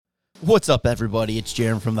What's up, everybody? It's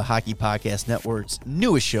Jaron from the Hockey Podcast Network's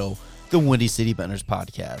newest show, the Windy City Benders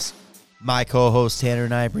Podcast. My co-host Tanner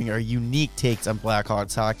and I bring our unique takes on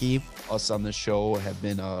Blackhawks hockey. Us on this show have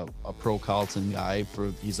been a pro Carlton guy.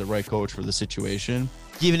 He's the right coach for the situation.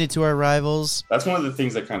 Giving it to our rivals. That's one of the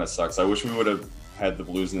things that kind of sucks. I wish we would have had the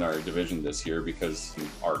Blues in our division this year because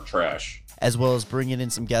our trash. As well as bringing in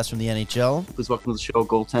some guests from the NHL. Please welcome to the show,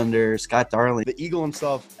 goaltender Scott Darling, the Eagle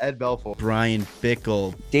himself, Ed Belfour, Brian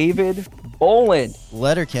Bickle, David Boland,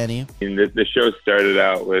 Letterkenny. The show started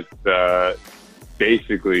out with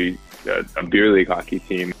basically a beer league hockey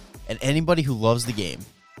team. And anybody who loves the game.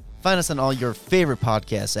 Find us on all your favorite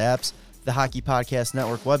podcast apps, the Hockey Podcast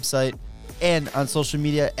Network website, and on social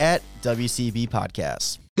media at WCB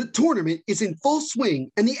Podcasts. The tournament is in full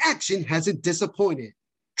swing and the action hasn't disappointed.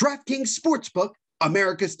 DraftKings Sportsbook,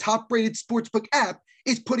 America's top-rated sportsbook app,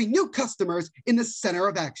 is putting new customers in the center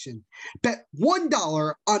of action. Bet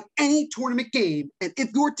 $1 on any tournament game, and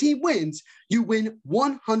if your team wins, you win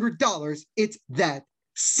 $100. It's that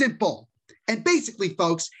simple. And basically,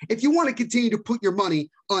 folks, if you want to continue to put your money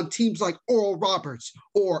on teams like Oral Roberts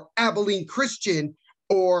or Abilene Christian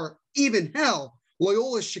or even, hell,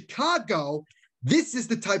 Loyola Chicago, this is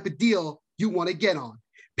the type of deal you want to get on.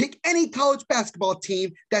 Pick any college basketball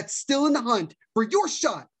team that's still in the hunt for your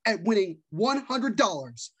shot at winning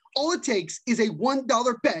 $100. All it takes is a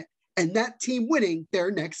 $1 bet and that team winning their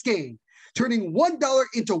next game. Turning $1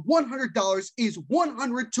 into $100 is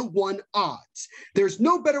 100-1 odds. There's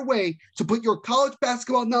no better way to put your college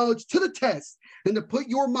basketball knowledge to the test than to put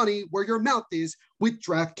your money where your mouth is with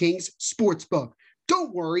DraftKings Sportsbook.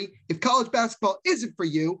 Don't worry, if college basketball isn't for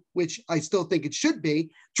you, which I still think it should be,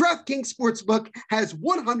 DraftKings Sportsbook has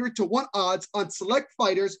 100-1 odds on select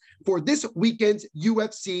fighters for this weekend's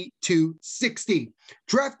UFC 260.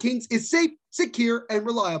 DraftKings is safe, secure, and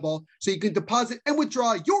reliable, so you can deposit and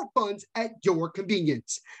withdraw your funds at your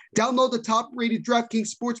convenience. Download the top-rated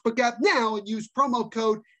DraftKings Sportsbook app now and use promo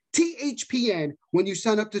code THPN when you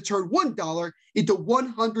sign up to turn $1 into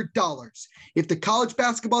 $100 if the college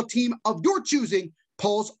basketball team of your choosing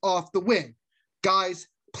pulls off the win. Guys,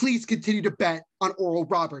 please continue to bet on Oral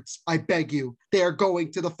Roberts. I beg you. They are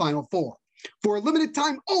going to the Final Four. For a limited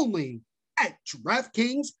time only at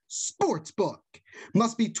DraftKings Sportsbook.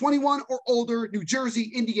 Must be 21 or older, New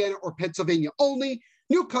Jersey, Indiana, or Pennsylvania only.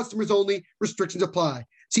 New customers only. Restrictions apply.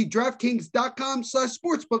 See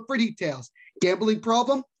DraftKings.com/sportsbook for details. Gambling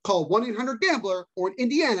problem? Call 1-800-GAMBLER or in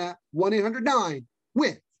Indiana,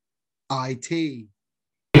 1-800-9-WITH-IT.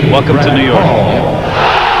 Welcome to New York.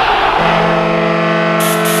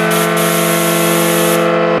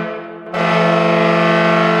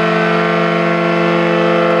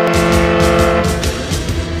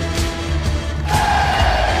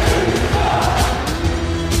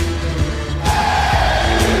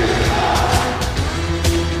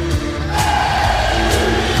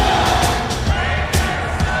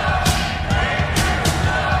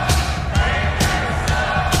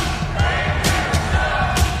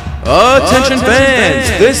 Attention fans,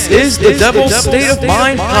 this is the Devil's State of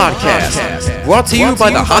Mind podcast, brought to you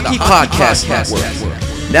by the Hockey Podcast Network.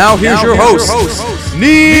 Now here's your host,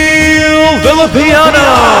 Neil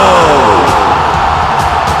Villapiano.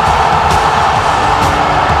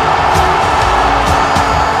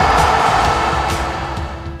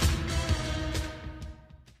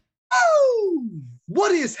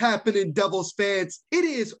 What is happening, Devils fans? It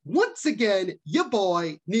is once again your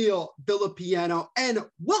boy, Neil Villapiano, and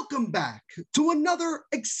welcome back to another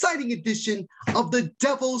exciting edition of the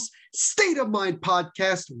Devils State of Mind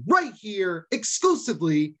podcast right here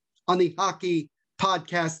exclusively on the Hockey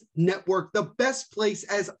Podcast Network, the best place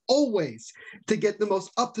as always to get the most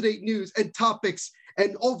up-to-date news and topics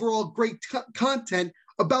and overall great content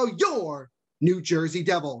about your New Jersey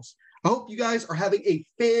Devils. I hope you guys are having a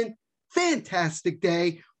fantastic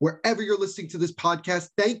day wherever you're listening to this podcast.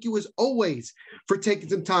 Thank you as always for taking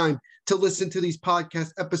some time to listen to these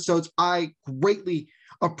podcast episodes. I greatly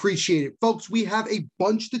appreciate it. Folks, we have a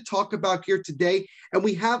bunch to talk about here today, and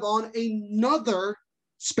we have on another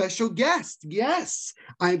special guest. Yes,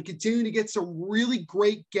 I am continuing to get some really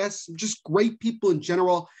great guests, just great people in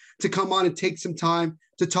general to come on and take some time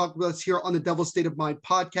to talk with us here on the Devil's State of Mind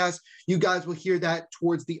podcast. You guys will hear that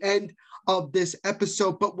towards the end of this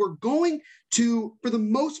episode, but we're going to, for the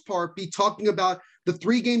most part, be talking about the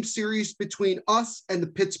 3-game series between us and the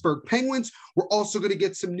Pittsburgh Penguins. We're also going to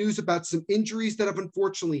get some news about some injuries that have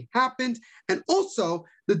unfortunately happened. And also,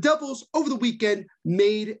 the Devils over the weekend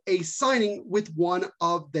made a signing with one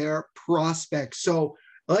of their prospects. So,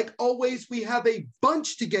 like always, we have a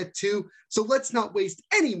bunch to get to. So let's not waste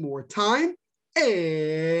any more time.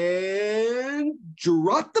 and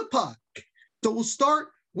drop the puck. So we'll start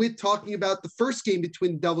with talking about the first game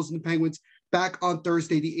between the Devils and the Penguins back on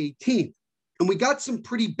Thursday, the 18th. And we got some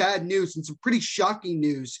pretty bad news and some pretty shocking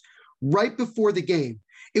news right before the game.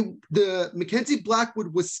 The Mackenzie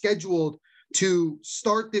Blackwood was scheduled to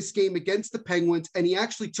start this game against the Penguins, and he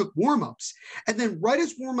actually took warmups. And then right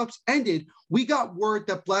as warmups ended, we got word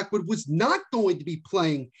that Blackwood was not going to be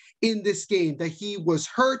playing in this game, that he was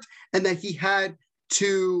hurt and that he had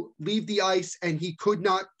to leave the ice and he could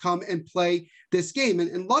not come and play this game.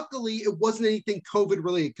 And luckily, it wasn't anything COVID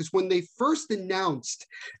related, because when they first announced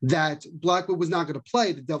that Blackwood was not going to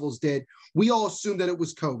play, the Devils did, we all assumed that it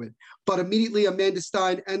was COVID. But immediately, Amanda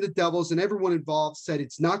Stein and the Devils and everyone involved said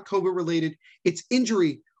it's not COVID related, it's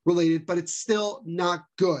injury related, but it's still not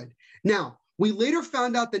good. Now, we later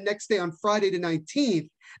found out the next day on Friday the 19th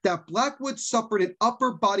that Blackwood suffered an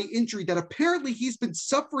upper body injury that apparently he's been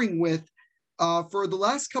suffering with for the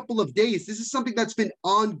last couple of days. This is something that's been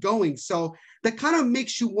ongoing. So that kind of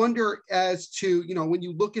makes you wonder as to, when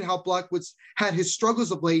you look at how Blackwood's had his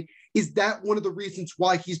struggles of late, is that one of the reasons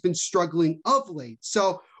why he's been struggling of late?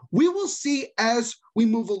 So we will see as we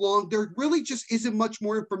move along. There really just isn't much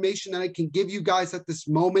more information that I can give you guys at this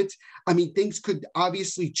moment. I mean, things could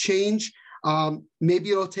obviously change.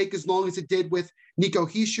 Maybe it'll take as long as it did with Nico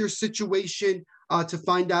Hischier's situation to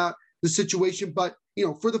find out the situation. But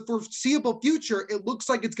for the foreseeable future, it looks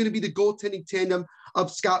like it's going to be the goaltending tandem of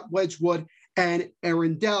Scott Wedgwood and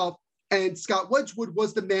Aaron Delp. And Scott Wedgwood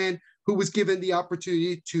was the man who was given the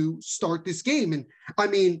opportunity to start this game. And I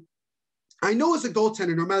mean, I know as a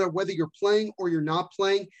goaltender, no matter whether you're playing or you're not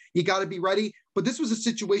playing, you got to be ready. But this was a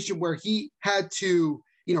situation where he had to,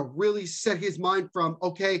 really set his mind from,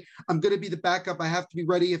 okay, I'm going to be the backup. I have to be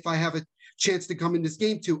ready if I have a chance to come in this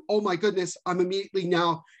game, to, oh my goodness, I'm immediately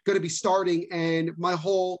now going to be starting. And my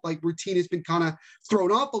whole routine has been kind of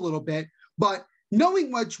thrown off a little bit. But knowing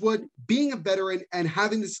Wedgwood, being a veteran and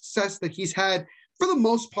having the success that he's had for the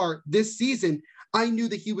most part this season, I knew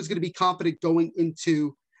that he was going to be confident going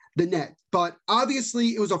into the net. But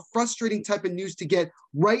obviously, it was a frustrating type of news to get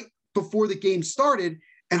right before the game started.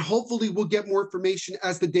 And hopefully we'll get more information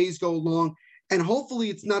as the days go along. And hopefully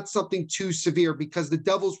it's not something too severe, because the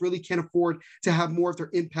Devils really can't afford to have more of their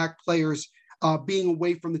impact players being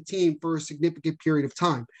away from the team for a significant period of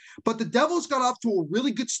time. But the Devils got off to a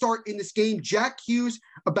really good start in this game. Jack Hughes,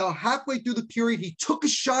 about halfway through the period, he took a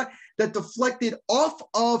shot that deflected off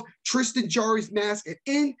of Tristan Jarry's mask and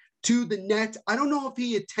into the net. I don't know if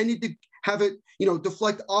he intended to have it,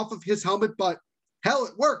 deflect off of his helmet, but hell,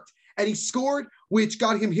 it worked. And he scored, which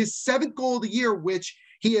got him his 7th goal of the year, which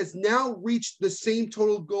he has now reached the same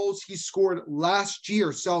total goals he scored last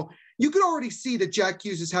year. So you can already see that Jack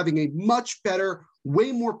Hughes is having a much better,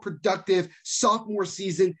 way more productive sophomore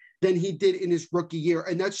season than he did in his rookie year.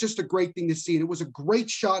 And that's just a great thing to see. And it was a great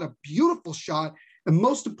shot, a beautiful shot. And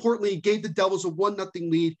most importantly, it gave the Devils a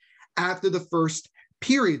 1-0 lead after the first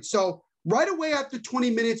period. So right away after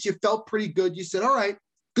 20 minutes, you felt pretty good. You said, all right,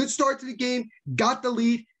 good start to the game, got the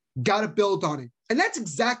lead, got to build on it. And that's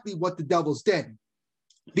exactly what the Devils did.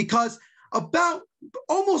 Because about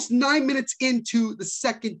almost 9 minutes into the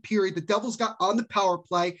second period, the Devils got on the power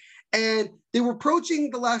play, and they were approaching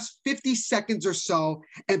the last 50 seconds or so,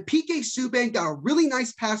 and PK Subban got a really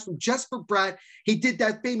nice pass from Jesper Bratt. He did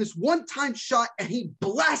that famous one-time shot, and he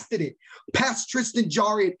blasted it past Tristan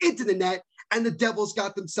Jarry and into the net, and the Devils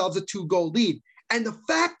got themselves a 2-goal lead. And the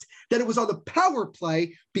fact that it was on the power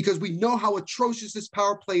play, because we know how atrocious this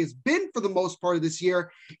power play has been for the most part of this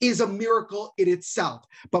year, is a miracle in itself.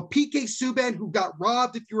 But PK Subban, who got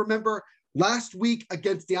robbed, if you remember, last week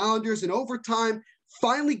against the Islanders in overtime,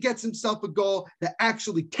 finally gets himself a goal that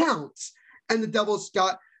actually counts. And the Devils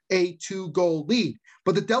got a 2-goal lead.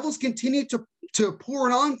 But the Devils continued to pour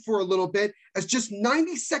it on for a little bit, as just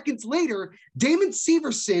 90 seconds later, Damon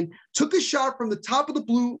Severson took a shot from the top of the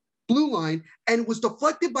blue line and was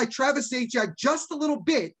deflected by Travis Zajac just a little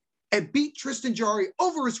bit and beat Tristan Jarry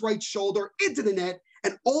over his right shoulder into the net.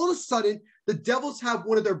 And all of a sudden, the Devils have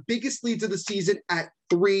one of their biggest leads of the season at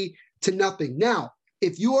 3-0. Now,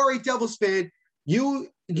 if you are a Devils fan, you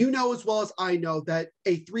know as well as I know that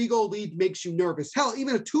a 3-goal lead makes you nervous. Hell,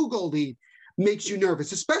 even a 2-goal lead makes you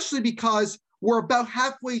nervous, especially because we're about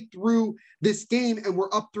halfway through this game and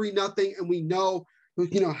we're up 3-0, and we know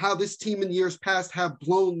how this team in years past have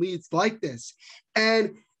blown leads like this.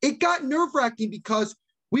 And it got nerve-wracking because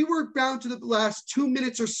we were down to the last 2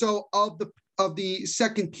 minutes or so of the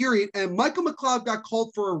second period, and Michael McLeod got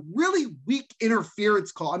called for a really weak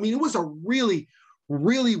interference call. I mean, it was a really,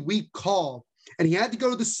 really weak call, and he had to go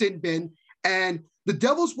to the sin bin. And the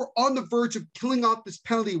Devils were on the verge of killing off this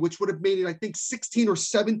penalty, which would have made it, I think, 16 or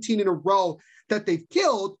 17 in a row that they've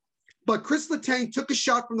killed. But Chris Letang took a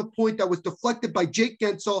shot from the point that was deflected by Jake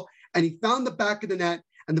Gensel, and he found the back of the net,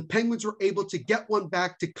 and the Penguins were able to get one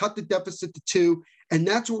back to cut the deficit to 2. And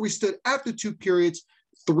that's where we stood after 2 periods,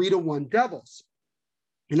 3-1 Devils.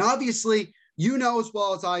 And obviously, you know as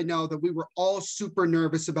well as I know that we were all super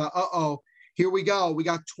nervous about, here we go. We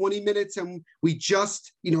got 20 minutes and we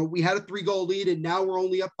just, we had a 3-goal lead and now we're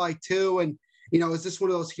only up by 2. And, is this one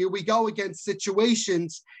of those here we go again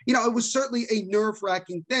situations? It was certainly a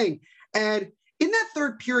nerve-wracking thing. And in that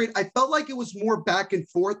third period, I felt like it was more back and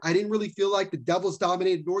forth. I didn't really feel like the Devils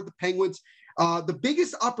dominated nor the Penguins. The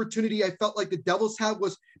biggest opportunity I felt like the Devils had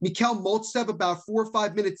was Mikhail Maltsev about 4 or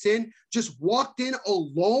 5 minutes in, just walked in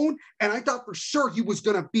alone. And I thought for sure he was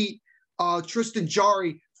going to beat Tristan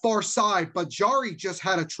Jarry far side, but Jarry just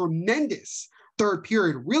had a tremendous third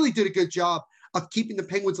period, really did a good job of keeping the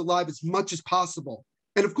Penguins alive as much as possible.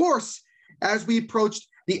 And of course, as we approached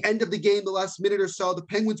the end of the game, the last minute or so, the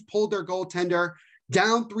Penguins pulled their goaltender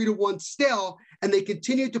down 3-1 still, and they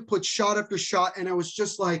continued to put shot after shot. And I was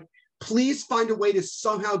just like, please find a way to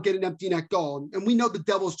somehow get an empty net goal. And we know the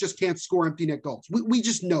Devils just can't score empty net goals. We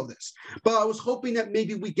just know this. But I was hoping that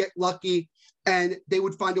maybe we get lucky and they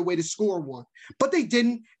would find a way to score one. But they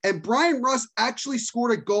didn't. And Brian Rust actually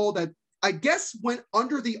scored a goal that I guess went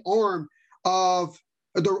under the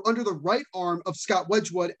right arm of Scott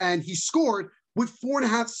Wedgwood, and he scored with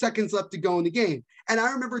 4.5 seconds left to go in the game. And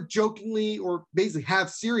I remember jokingly, or basically half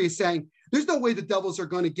serious, saying, there's no way the Devils are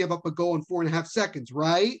going to give up a goal in 4.5 seconds,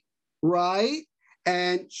 right? Right.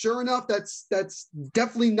 And sure enough, that's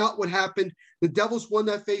definitely not what happened. The Devils won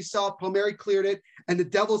that face-off. Palmieri cleared it, and the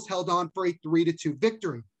Devils held on for a 3-2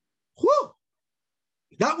 victory. Whew!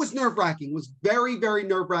 That was nerve-wracking. It was very, very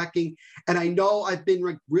nerve-wracking. And I know I've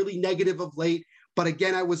been really negative of late, but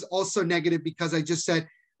again, I was also negative because I just said,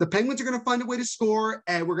 the Penguins are going to find a way to score,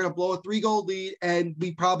 and we're going to blow a 3-goal lead, and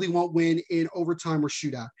we probably won't win in overtime or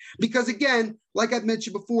shootout. Because again, like I've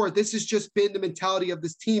mentioned before, this has just been the mentality of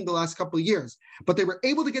this team the last couple of years. But they were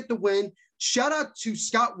able to get the win. Shout out to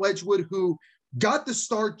Scott Wedgwood, who got the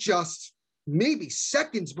start just maybe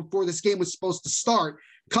seconds before this game was supposed to start,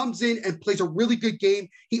 comes in and plays a really good game.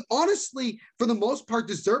 He honestly, for the most part,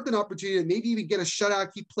 deserved an opportunity to maybe even get a shutout.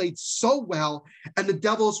 He played so well, and the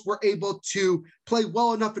Devils were able to play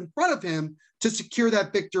well enough in front of him to secure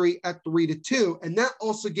that victory at 3-2. And that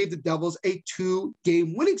also gave the Devils a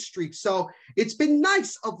 2-game winning streak. So it's been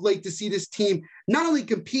nice of late to see this team not only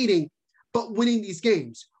competing, but winning these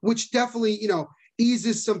games, which definitely,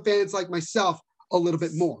 eases some fans like myself a little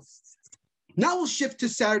bit more. Now we'll shift to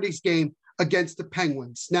Saturday's game against the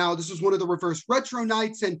Penguins. Now, this was one of the reverse retro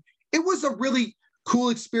nights, and it was a really cool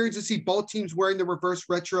experience to see both teams wearing the reverse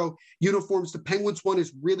retro uniforms. The Penguins one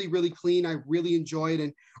is really, really clean. I really enjoy it.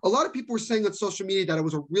 And a lot of people were saying on social media that it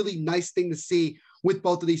was a really nice thing to see with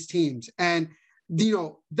both of these teams. And,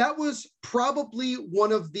 that was probably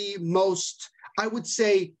one of the most, I would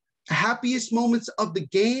say, happiest moments of the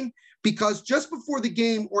game, because just before the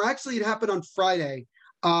game, or actually it happened on Friday,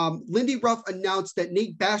 Lindy Ruff announced that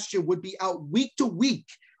Nate Bastian would be out week to week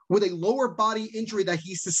with a lower body injury that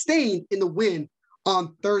he sustained in the win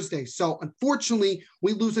on Thursday. So unfortunately,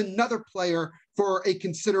 we lose another player for a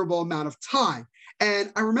considerable amount of time.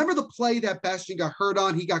 And I remember the play that Bastian got hurt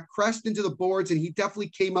on. He got crashed into the boards, and he definitely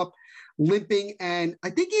came up limping. And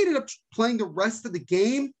I think he ended up playing the rest of the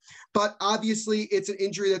game. But obviously, it's an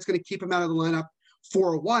injury that's going to keep him out of the lineup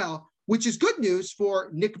for a while, which is good news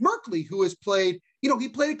for Nick Merkley, who has played, he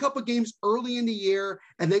played a couple of games early in the year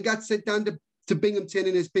and then got sent down to Binghamton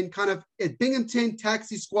and has been kind of at Binghamton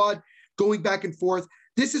taxi squad going back and forth.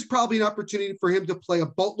 This is probably an opportunity for him to play a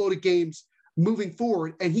boatload of games moving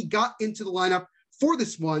forward. And he got into the lineup for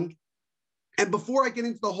this one. And before I get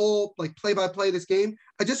into the whole play-by-play of this game,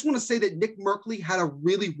 I just want to say that Nick Merkley had a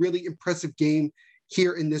really, really impressive game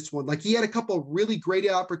here in this one. He had a couple of really great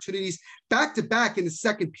opportunities back to back in the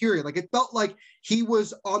second period. It felt like he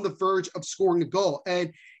was on the verge of scoring a goal.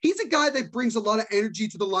 And he's a guy that brings a lot of energy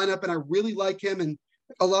to the lineup, and I really like him. And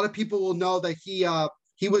a lot of people will know that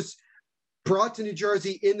he was brought to New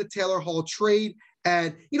Jersey in the Taylor Hall trade.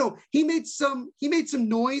 And, he made some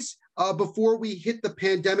noise before we hit the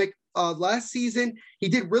pandemic last season. He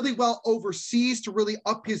did really well overseas to really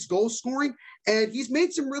up his goal scoring. And he's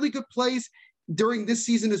made some really good plays during this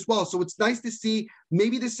season as well. So it's nice to see.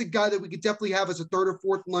 Maybe this is a guy that we could definitely have as a third or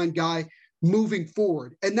fourth line guy moving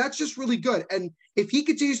forward. And that's just really good. And if he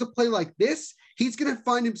continues to play like this, he's going to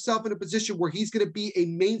find himself in a position where he's going to be a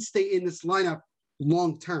mainstay in this lineup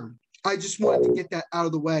long term. I just wanted to get that out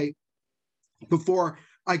of the way before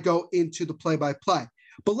I go into the play-by-play.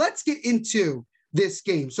 But let's get into this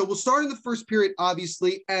game. So we'll start in the first period,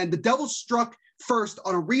 obviously, and the Devils struck first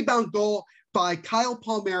on a rebound goal by Kyle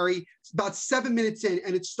Palmieri about 7 minutes in,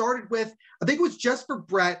 and it started with, I think it was Jesper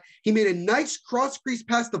Brett. He made a nice cross-crease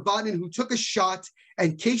pass to Vatanen, who took a shot,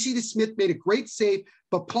 and Casey DeSmith made a great save,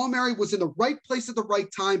 but Palmieri was in the right place at the right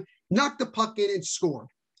time, knocked the puck in, and scored.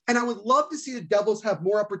 And I would love to see the Devils have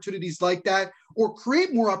more opportunities like that or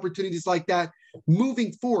create more opportunities like that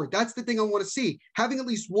moving forward. That's the thing I want to see, having at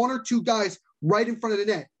least one or two guys right in front of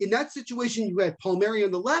the net. In that situation, you had Palmieri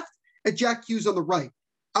on the left and Jack Hughes on the right.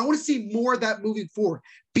 I want to see more of that moving forward,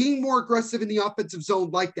 being more aggressive in the offensive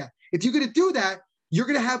zone like that. If you're going to do that, you're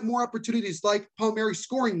going to have more opportunities like Palmieri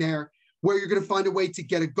scoring there where you're going to find a way to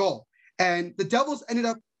get a goal. And the Devils ended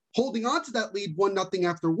up holding on to that lead 1-0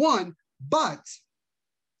 after one. But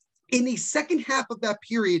in the second half of that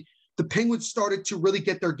period, the Penguins started to really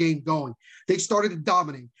get their game going. They started to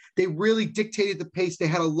dominate. They really dictated the pace. They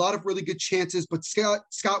had a lot of really good chances, but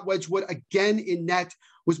Scott Wedgwood, again in net,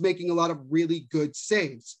 was making a lot of really good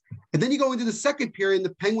saves. And then you go into the second period, and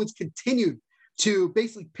the Penguins continued to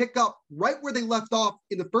basically pick up right where they left off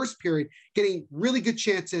in the first period, getting really good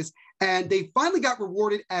chances. And they finally got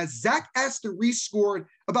rewarded as Zach Aston rescored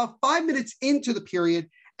about 5 minutes into the period,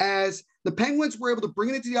 as the Penguins were able to bring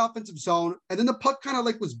it into the offensive zone. And then the puck kind of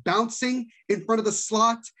like was bouncing in front of the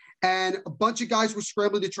slot, and a bunch of guys were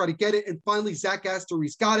scrambling to try to get it. And finally, Zach Aston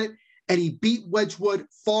got it, and he beat Wedgwood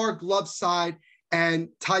far glove side and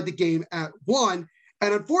tied the game at 1.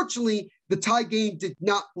 And unfortunately, the tie game did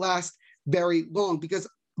not last very long, because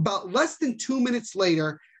about less than 2 minutes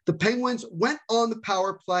later, the Penguins went on the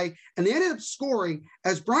power play, and they ended up scoring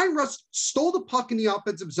as Brian Rust stole the puck in the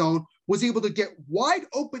offensive zone, was able to get wide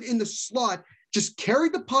open in the slot, just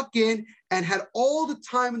carried the puck in and had all the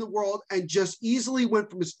time in the world, and just easily went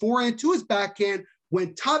from his forehand to his backhand,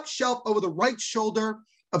 went top shelf over the right shoulder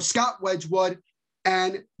of Scott Wedgwood,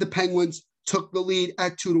 and the Penguins took the lead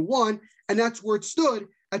at 2-1, and that's where it stood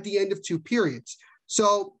at the end of two periods.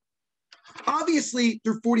 So obviously,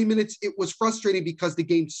 through 40 minutes, it was frustrating because the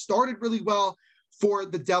game started really well for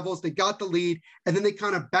the Devils. They got the lead, and then they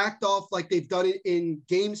kind of backed off like they've done it in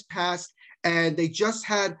games past, and they just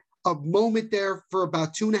had a moment there for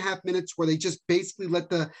about 2.5 minutes where they just basically let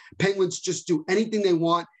the Penguins just do anything they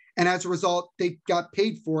want. And as a result, they got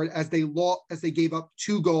paid for it as they gave up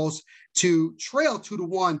 2 goals to trail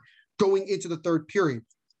 2-1 going into the third period.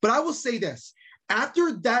 But I will say this,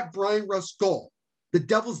 after that Brian Rust goal, the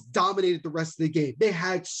Devils dominated the rest of the game. They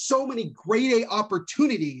had so many grade A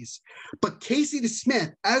opportunities, but Casey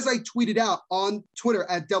DeSmith, as I tweeted out on Twitter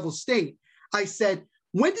at Devil State, I said,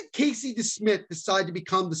 when did Casey DeSmith decide to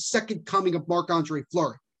become the second coming of Marc-Andre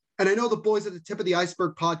Fleury? And I know the boys at the Tip of the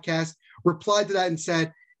Iceberg podcast replied to that and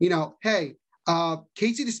said, hey,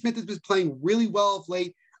 Casey DeSmith has been playing really well of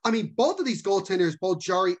late. I mean, both of these goaltenders, both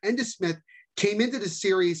Jarry and DeSmith, came into the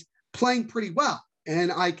series playing pretty well.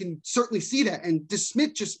 And I can certainly see that. And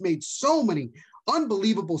DeSmith just made so many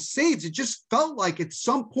unbelievable saves. It just felt like at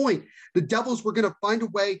some point the Devils were going to find a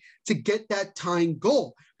way to get that tying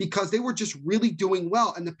goal because they were just really doing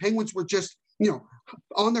well. And the Penguins were just,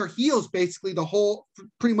 on their heels basically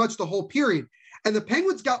pretty much the whole period. And the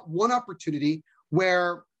Penguins got one opportunity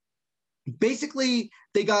where basically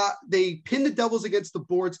they pinned the Devils against the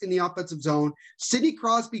boards in the offensive zone. Sidney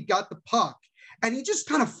Crosby got the puck and he just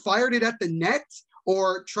kind of fired it at the net,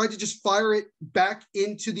 or tried to just fire it back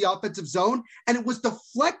into the offensive zone. And it was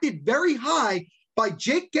deflected very high by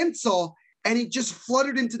Jake Gensel, and it just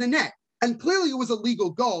fluttered into the net. And clearly it was a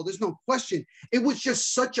legal goal. There's no question. It was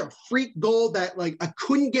just such a freak goal that I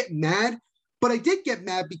couldn't get mad, but I did get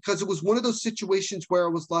mad because it was one of those situations where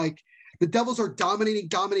it was like the Devils are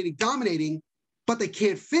dominating, but they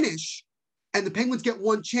can't finish. And the Penguins get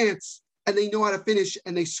one chance and they know how to finish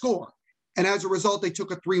and they score. And as a result, they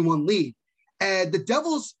took a 3-1 lead. And the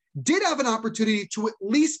Devils did have an opportunity to at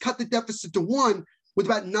least cut the deficit to 1 with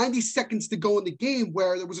about 90 seconds to go in the game,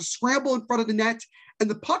 where there was a scramble in front of the net and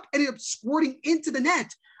the puck ended up squirting into the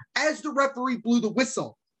net as the referee blew the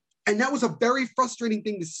whistle. And that was a very frustrating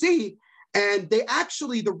thing to see. And the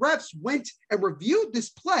refs went and reviewed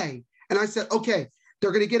this play. And I said, okay,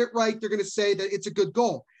 they're going to get it right. They're going to say that it's a good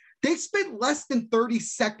goal. They spent less than 30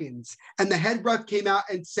 seconds and the head ref came out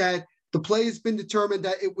and said, the play has been determined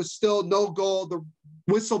that it was still no goal. The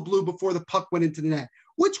whistle blew before the puck went into the net,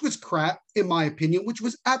 which was crap, in my opinion, which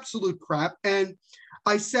was absolute crap. And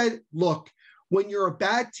I said, look, when you're a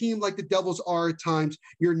bad team like the Devils are at times,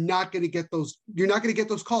 you're not going to get those. You're not going to get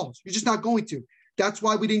those calls. You're just not going to. That's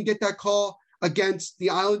why we didn't get that call against the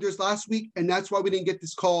Islanders last week. And that's why we didn't get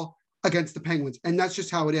this call against the Penguins. And that's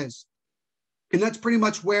just how it is. And that's pretty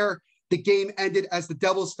much where the game ended, as the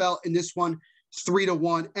Devils fell in this one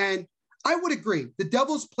 3-1. And I would agree. The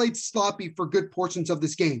Devils played sloppy for good portions of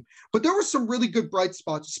this game, but there were some really good bright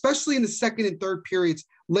spots, especially in the second and third periods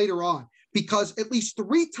later on, because at least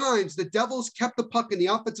 3 times the Devils kept the puck in the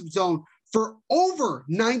offensive zone for over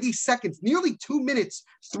 90 seconds, nearly 2 minutes,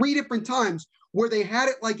 3 different times, where they had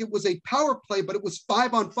it like it was a power play, but it was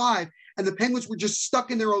 5-on-5, and the Penguins were just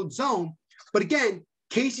stuck in their own zone. But again,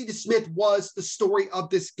 Casey DeSmith was the story of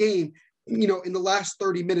this game, in the last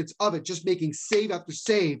 30 minutes of it, just making save after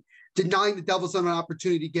save, denying the Devils an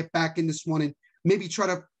opportunity to get back in this one and maybe try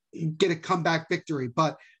to get a comeback victory.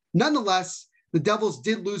 But nonetheless, the Devils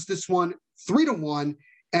did lose this one 3-1,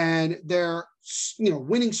 and their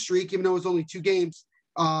winning streak, even though it was only 2 games,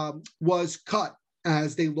 was cut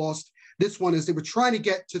as they lost this one, as they were trying to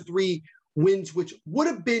get to 3 wins, which would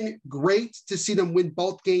have been great to see them win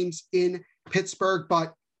both games in Pittsburgh.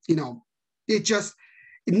 But, it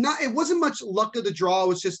wasn't much luck of the draw. It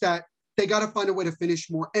was just that they got to find a way to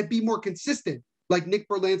finish more and be more consistent. Like Nick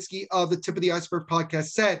Berlansky of the Tip of the Iceberg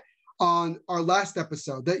podcast said on our last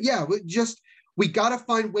episode, that, we got to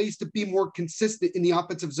find ways to be more consistent in the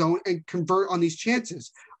offensive zone and convert on these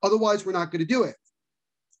chances. Otherwise, we're not going to do it.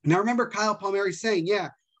 And I remember Kyle Palmieri saying,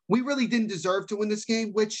 we really didn't deserve to win this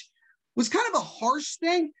game, which was kind of a harsh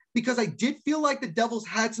thing, because I did feel like the Devils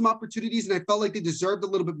had some opportunities and I felt like they deserved a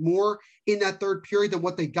little bit more in that third period than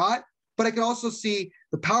what they got. But I could also see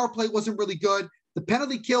the power play wasn't really good. The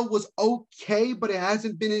penalty kill was okay, but it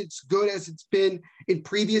hasn't been as good as it's been in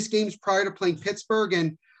previous games prior to playing Pittsburgh.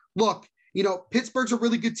 And look, Pittsburgh's a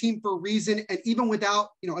really good team for a reason. And even without,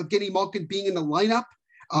 Evgeny Malkin being in the lineup,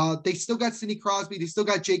 they still got Sidney Crosby. They still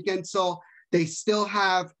got Jake Gensel. They still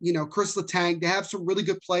have, Chris Letang. They have some really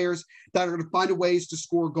good players that are going to find ways to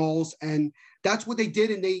score goals. And that's what they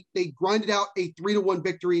did. And they grinded out a 3-1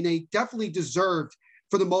 victory, and they definitely deserved,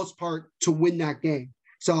 for the most part, to win that game.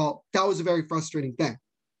 So that was a very frustrating thing.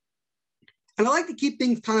 And I like to keep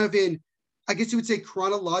things kind of in, I guess you would say,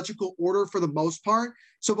 chronological order for the most part.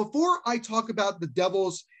 So before I talk about the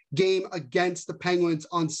Devils game against the Penguins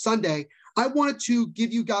on Sunday, I wanted to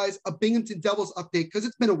give you guys a Binghamton Devils update, because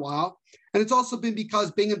it's been a while. And it's also been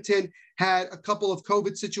because Binghamton had a couple of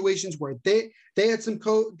COVID situations where they had some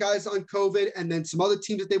guys on COVID, and then some other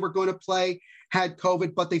teams that they were going to play had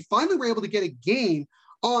COVID, but they finally were able to get a game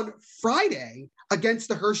on Friday against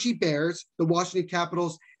the Hershey Bears, the Washington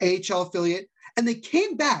Capitals AHL affiliate. And they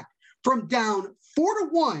came back from down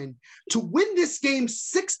 4-1 to win this game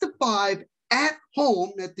 6-5 at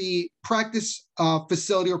home at the practice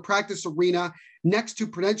facility or practice arena next to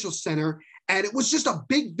Prudential Center. And it was just a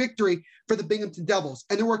big victory for the Binghamton Devils.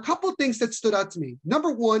 And there were a couple of things that stood out to me.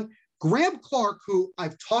 Number one, Graham Clark, who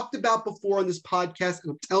I've talked about before on this podcast,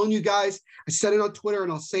 and I'm telling you guys, I said it on Twitter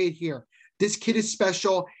and I'll say it here. This kid is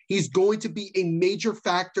special. He's going to be a major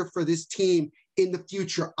factor for this team in the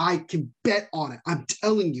future. I can bet on it. I'm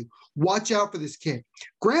telling you, watch out for this kid.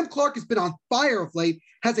 Graham Clark has been on fire of late,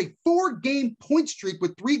 has a 4-game point streak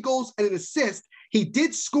with 3 goals and an assist. He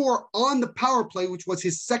did score on the power play, which was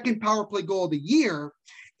his second power play goal of the year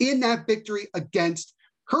in that victory against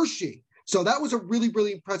Hershey. So that was a really,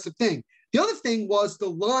 really impressive thing. The other thing was the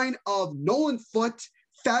line of Nolan Foote,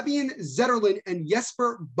 Fabian Zetterlund, and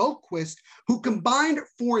Jesper Boqvist, who combined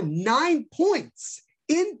for 9 points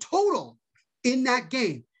in total in that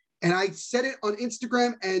game. And I said it on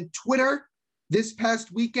Instagram and Twitter this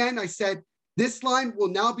past weekend. I said, this line will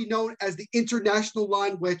now be known as the international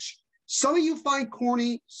line, which some of you find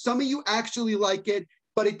corny, some of you actually like it,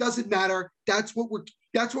 but it doesn't matter. That's what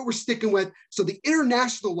we're sticking with. So the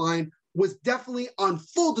international line was definitely on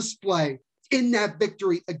full display in that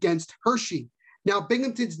victory against Hershey. Now,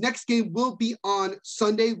 Binghamton's next game will be on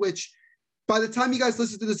Sunday, which by the time you guys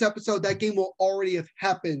listen to this episode, that game will already have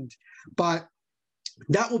happened. But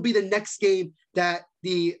that will be the next game that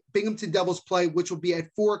the Binghamton Devils play, which will be at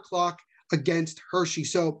 4:00 against Hershey.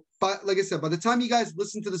 So, but like I said, by the time you guys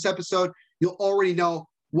listen to this episode, you'll already know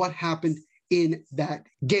what happened in that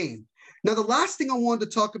game. Now, the last thing I wanted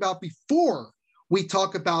to talk about before we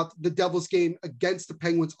talk about the Devils game against the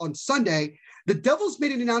Penguins on Sunday, the Devils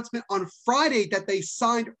made an announcement on Friday that they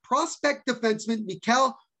signed prospect defenseman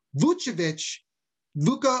Mikhail Vukocevic,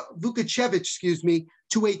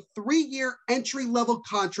 to a 3-year entry-level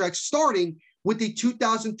contract starting with the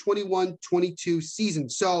 2021-22 season.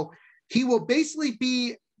 So he will basically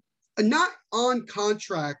be not on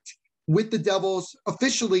contract with the Devils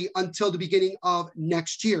officially until the beginning of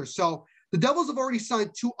next year. So the Devils have already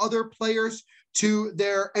signed 2 other players to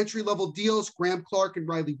their entry-level deals, Graham Clark and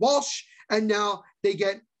Riley Walsh, and now they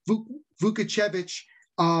get Vukocevic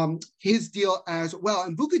his deal as well.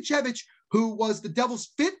 And Vukocevic, who was the Devils'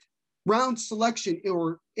 5th round selection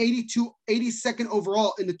or 82nd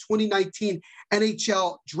overall in the 2019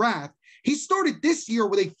 NHL draft. He started this year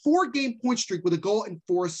with a 4-game point streak with a goal and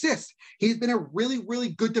 4 assists. He's been a really, really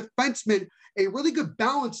good defenseman, a really good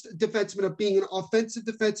balanced defenseman of being an offensive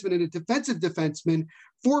defenseman and a defensive defenseman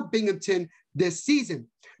for Binghamton this season.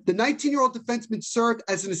 The 19-year-old defenseman served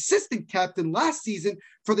as an assistant captain last season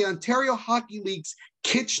for the Ontario Hockey League's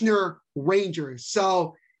Kitchener Rangers.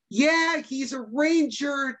 So, yeah, he's a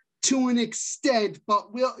Ranger to an extent, but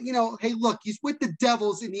hey, look, he's with the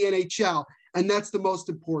Devils in the NHL, and that's the most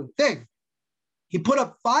important thing. He put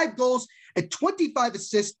up 5 goals and 25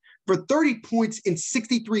 assists for 30 points in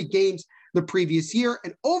 63 games the previous year.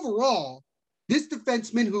 And overall, this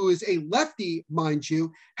defenseman, who is a lefty, mind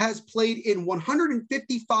you, has played in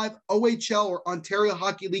 155 OHL or Ontario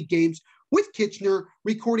Hockey League games with Kitchener,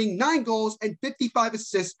 recording 9 goals and 55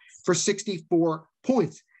 assists for 64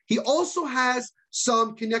 points. He also has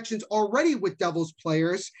some connections already with Devils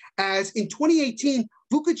players, as in 2018,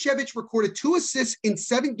 Vukocevic recorded 2 assists in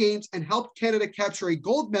 7 games and helped Canada capture a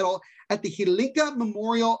gold medal at the Hlinka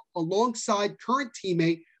Memorial alongside current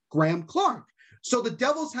teammate Graham Clark. So the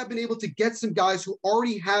Devils have been able to get some guys who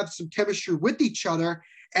already have some chemistry with each other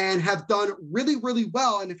and have done really, really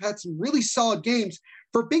well and have had some really solid games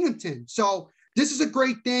for Binghamton. So this is a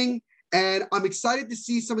great thing. And I'm excited to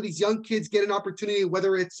see some of these young kids get an opportunity,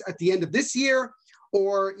 whether it's at the end of this year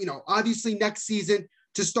or, obviously next season,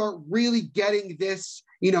 to start really getting this,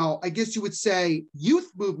 I guess you would say, youth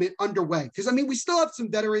movement underway. Because, we still have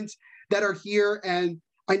some veterans that are here, and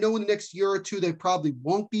I know in the next year or two, they probably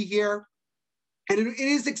won't be here. And it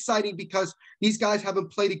is exciting because these guys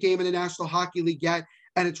haven't played a game in the National Hockey League yet,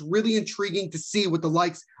 and it's really intriguing to see what the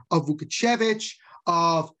likes of Vukocevic,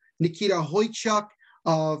 of Nikita Huychuk,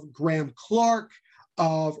 of Graham Clark,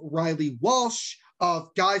 of Riley Walsh,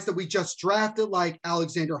 of guys that we just drafted like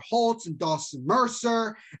Alexander Holtz and Dawson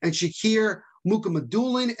Mercer and Shakir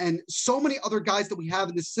Mukhamadullin and so many other guys that we have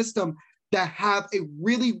in the system that have they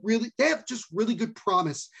have just really good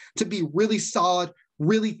promise to be really solid,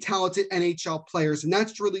 really talented NHL players. And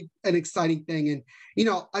that's really an exciting thing. And,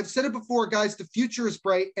 I've said it before, guys, the future is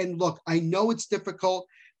bright. And look, I know it's difficult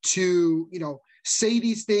to, say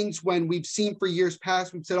these things when we've seen for years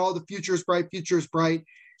past. We've said, oh, the future is bright, future is bright.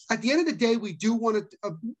 At the end of the day, we do want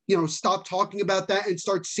to, stop talking about that and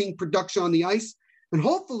start seeing production on the ice. And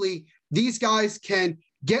hopefully these guys can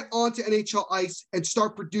get onto NHL ice and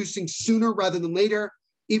start producing sooner rather than later,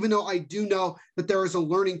 even though I do know that there is a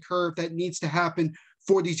learning curve that needs to happen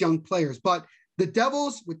for these young players. But the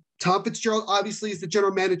Devils, with Tom Fitzgerald, obviously, as the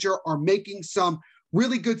general manager, are making some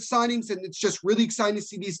really good signings. And it's just really exciting to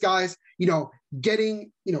see these guys, getting,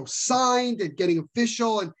 signed and getting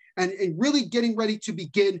official and really getting ready to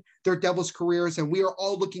begin their Devils careers. And we are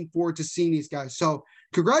all looking forward to seeing these guys. So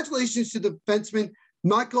congratulations to the defenseman,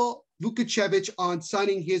 Michael Vukocevic, on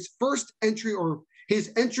signing his first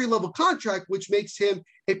entry-level contract, which makes him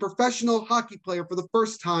a professional hockey player for the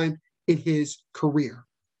first time in his career.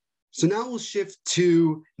 So now we'll shift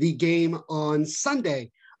to the game on Sunday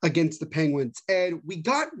against the Penguins. And we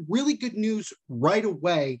got really good news right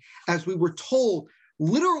away, as we were told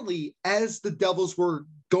literally as the Devils were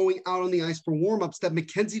going out on the ice for warmups that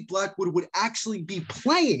Mackenzie Blackwood would actually be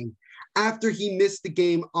playing after he missed the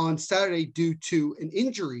game on Saturday due to an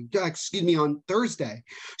injury, on Thursday.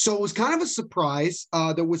 So it was kind of a surprise.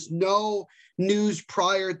 There was no news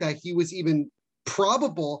prior that he was even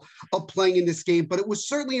probable of playing in this game, but it was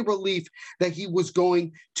certainly a relief that he was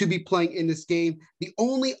going to be playing in this game. The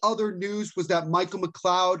only other news was that Michael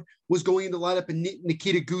McLeod was going in the lineup and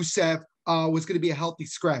Nikita Gusev was going to be a healthy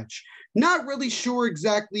scratch. Not really sure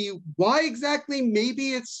exactly why exactly.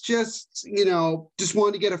 Maybe it's just, just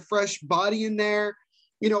wanted to get a fresh body in there,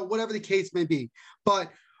 whatever the case may be.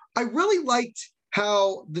 But I really liked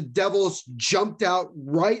how the Devils jumped out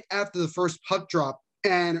right after the first puck drop,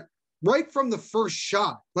 and right from the first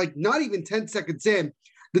shot, like not even 10 seconds in,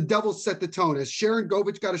 the Devils set the tone as Sharon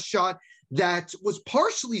Govich got a shot that was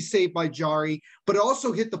partially saved by Jarry, but it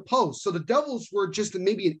also hit the post. So the Devils were just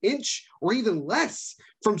maybe an inch or even less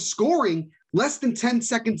from scoring less than 10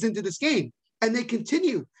 seconds into this game. And they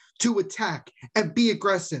continue to attack and be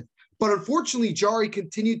aggressive. But unfortunately, Jarry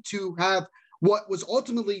continued to have what was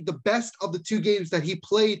ultimately the best of the 2 games that he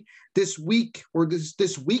played this week or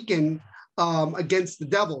this weekend against the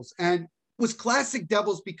Devils. And was classic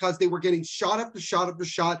Devils because they were getting shot after shot after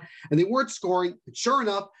shot and they weren't scoring. But sure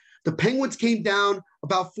enough, the Penguins came down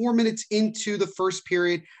about 4 minutes into the first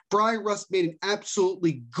period. Brian Rust made an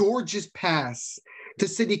absolutely gorgeous pass to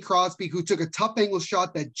Sidney Crosby, who took a tough angle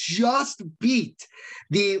shot that just beat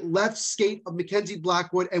the left skate of Mackenzie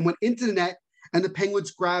Blackwood and went into the net, and the Penguins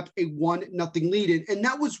grabbed a 1-0 lead. And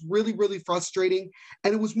that was really, really frustrating.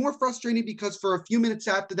 And it was more frustrating because for a few minutes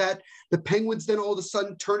after that, the Penguins then all of a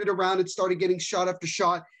sudden turned it around and started getting shot after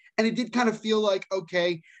shot. And it did kind of feel like,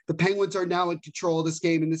 okay, the Penguins are now in control of this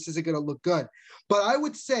game and this isn't going to look good. But I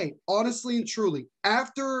would say, honestly and truly,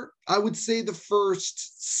 after, I would say, the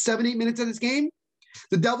first 7-8 minutes of this game,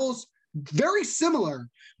 the Devils, very similar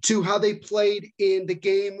to how they played in the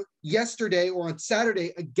game yesterday or on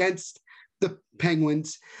Saturday against the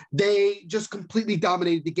Penguins, they just completely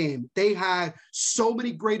dominated the game. They had so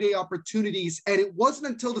many grade A opportunities, and it wasn't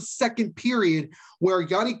until the second period where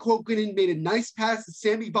Yanni Kuokkanen made a nice pass to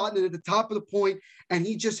Sami Vatanen at the top of the point, and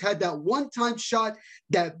he just had that one-time shot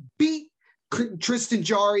that beat Tristan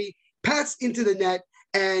Jarry, passed into the net,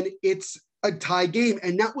 and it's a tie game.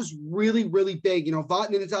 And that was really, really big. You know,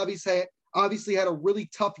 Vatanen has obviously had a really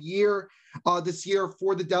tough year this year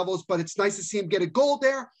for the Devils, but it's nice to see him get a goal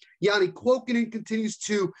there. Yanni Kuokkanen continues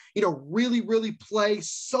to, really, really play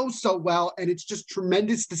so well, and it's just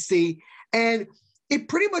tremendous to see. And it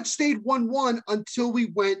pretty much stayed 1-1 until we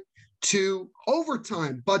went to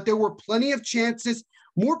overtime, but there were plenty of chances,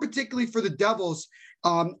 more particularly for the Devils,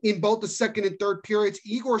 in both the second and third periods.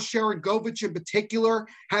 Igor Sharangovich in particular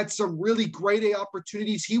had some really great A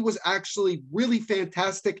opportunities. He was actually really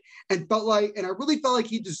fantastic and I really felt like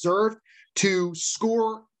he deserved to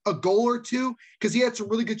score a goal or two because he had some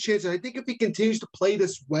really good chances. I think if he continues to play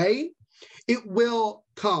this way, it will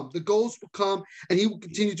come. The goals will come and he will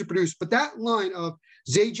continue to produce. But that line of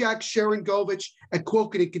Zajac, Sharangovich, and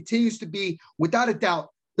Kuokkanen continues to be, without a doubt,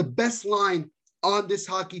 the best line on this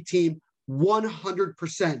hockey team,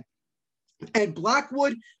 100%. And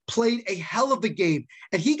Blackwood played a hell of a game.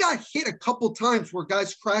 And he got hit a couple times where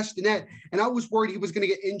guys crashed the net. And I was worried he was going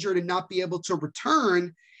to get injured and not be able to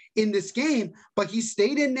return in this game. But he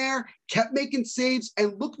stayed in there, kept making saves,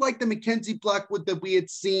 and looked like the Mackenzie Blackwood that we had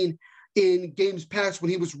seen in games past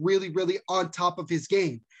when he was really, really on top of his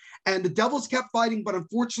game. And the Devils kept fighting, but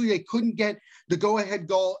unfortunately they couldn't get the go-ahead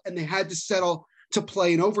goal, and they had to settle to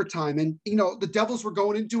play in overtime. And, the Devils were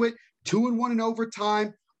going into it 2-1 in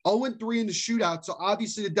overtime, 0-3 in the shootout. So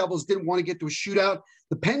obviously the Devils didn't want to get to a shootout.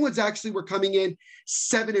 The Penguins actually were coming in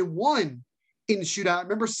 7-1 in the shootout. I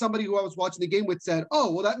remember somebody who I was watching the game with said,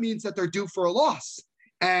 oh, well, that means that they're due for a loss.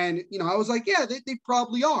 And, I was like, yeah, they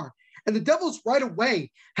probably are. And the Devils right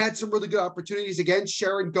away had some really good opportunities. Again,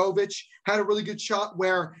 Sharangovich had a really good shot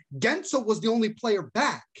where Gensel was the only player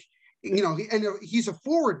back. He's a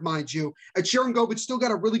forward, mind you. And Sharangovich still got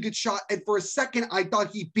a really good shot. And for a second, I thought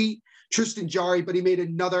he beat Tristan Jarry, but he made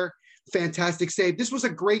another fantastic save. This was a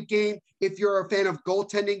great game if you're a fan of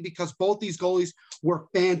goaltending because both these goalies were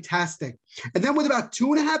fantastic. And then with about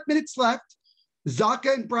 2.5 minutes left,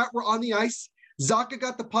 Zacha and Bratt were on the ice. Zacha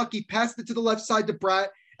got the puck. He passed it to the left side to Bratt.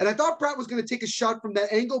 And I thought Bratt was going to take a shot from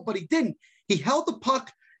that angle, but he didn't. He held the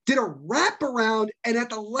puck, did a wraparound, and at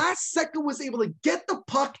the last second was able to get the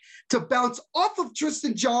puck to bounce off of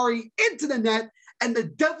Tristan Jarry into the net, and the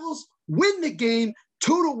Devils win the game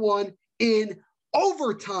 2-1 in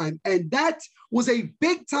overtime. And that was a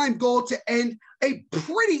big-time goal to end a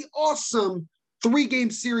pretty awesome 3-game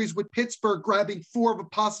series with Pittsburgh grabbing 4 of a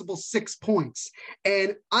possible 6 points.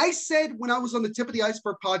 And I said when I was on the Tip of the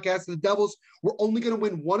Iceberg podcast, the Devils were only going to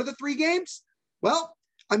win 1 of the 3 games. Well,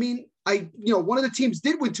 I mean, one of the teams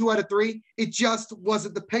did win 2 out of 3. It just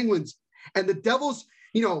wasn't the Penguins. And the Devils,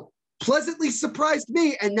 pleasantly surprised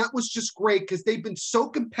me. And that was just great because they've been so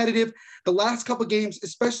competitive the last couple of games,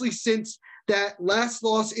 especially since that last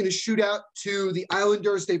loss in a shootout to the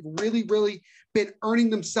Islanders. They've really, really been earning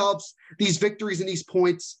themselves these victories and these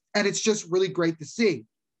points. And it's just really great to see.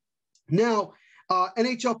 Now,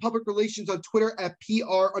 NHL Public Relations on Twitter at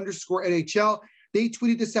PR_NHL. They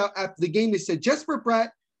tweeted this out after the game. They said, Jesper Bratt,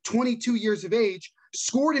 22 years of age,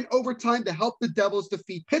 scored in overtime to help the Devils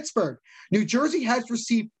defeat Pittsburgh. New Jersey has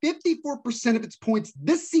received 54% of its points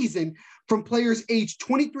this season from players aged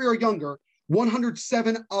 23 or younger,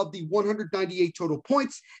 107 of the 198 total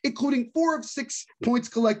points, including 4 of 6 points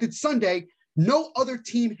collected Sunday. No other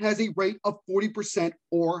team has a rate of 40%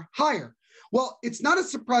 or higher. Well, it's not a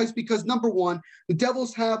surprise because, number one, the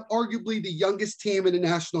Devils have arguably the youngest team in the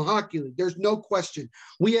National Hockey League. There's no question.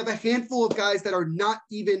 We have a handful of guys that are not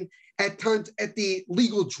even at times at the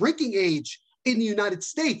legal drinking age in the United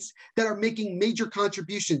States that are making major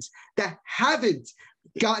contributions that haven't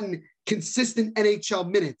gotten consistent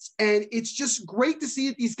NHL minutes. And it's just great to see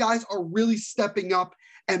that these guys are really stepping up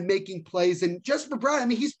and making plays. And Jesper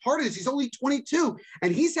Bratt, he's part of this. He's only 22,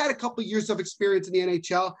 and he's had a couple of years of experience in the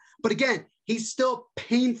NHL. But again, he's still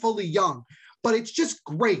painfully young. But it's just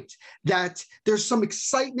great that there's some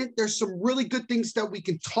excitement. There's some really good things that we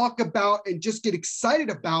can talk about and just get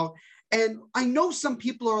excited about. And I know some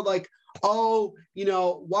people are like, oh,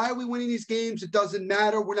 why are we winning these games? It doesn't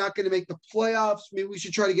matter. We're not going to make the playoffs. Maybe we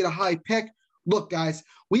should try to get a high pick. Look, guys,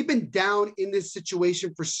 we've been down in this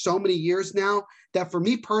situation for so many years now that for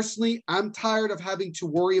me personally, I'm tired of having to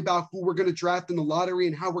worry about who we're going to draft in the lottery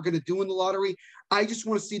and how we're going to do in the lottery. I just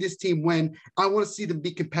want to see this team win. I want to see them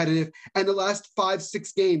be competitive. And the last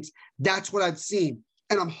 5-6 games, that's what I've seen.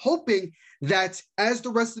 And I'm hoping that as the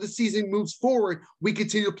rest of the season moves forward, we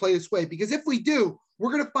continue to play this way. Because if we do,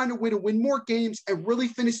 we're going to find a way to win more games and really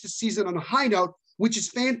finish the season on a high note, which is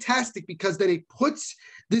fantastic because then it puts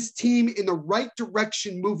this team in the right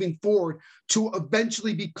direction moving forward to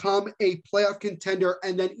eventually become a playoff contender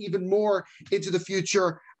and then even more into the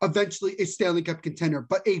future, eventually a Stanley Cup contender.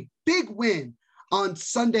 But a big win on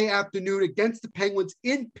Sunday afternoon against the Penguins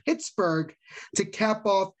in Pittsburgh to cap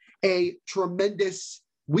off a tremendous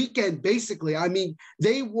weekend, basically. I mean,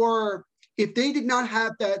 if they did not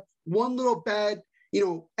have that one little bad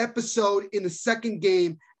episode in the second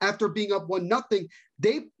game after being up 1-0,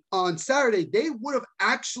 on Saturday, they would have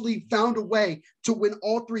actually found a way to win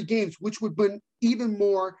all 3 games, which would have been even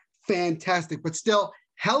more fantastic. But still,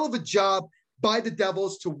 hell of a job by the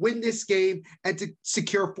Devils to win this game and to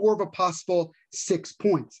secure 4 of a possible 6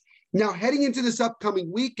 points. Now, heading into this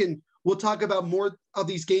upcoming week, and we'll talk about more of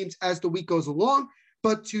these games as the week goes along,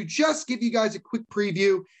 but to just give you guys a quick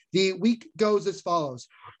preview, the week goes as follows.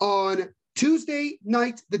 On Tuesday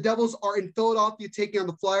night, the Devils are in Philadelphia taking on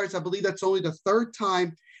the Flyers. I believe that's only the 3rd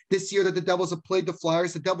time this year that the Devils have played the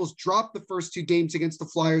Flyers. The Devils dropped the first 2 games against the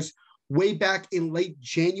Flyers way back in late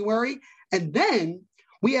January. And then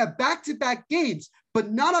we have back-to-back games,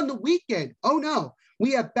 but not on the weekend. Oh, no.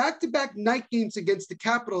 We have back-to-back night games against the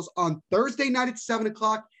Capitals on Thursday night at 7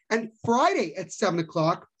 o'clock and Friday at 7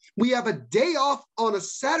 o'clock. We have a day off on a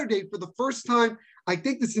Saturday for the first time, I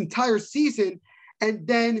think, this entire season. And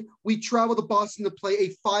then we travel to Boston to play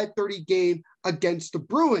a 5:30 game against the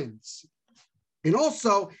Bruins. And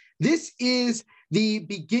also, this is the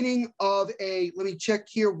beginning of let me check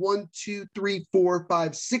here, 1, 2, 3, 4,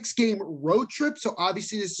 5, 6 game road trip. So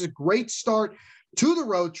obviously this is a great start to the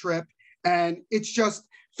road trip and it's just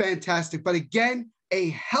fantastic. But again, a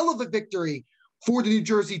hell of a victory for the New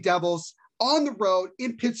Jersey Devils on the road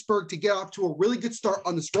in Pittsburgh to get off to a really good start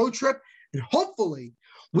on this road trip. And hopefully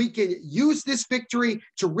we can use this victory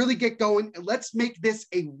to really get going. And let's make this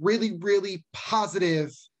a really, really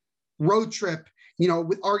positive road trip,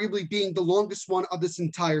 with arguably being the longest one of this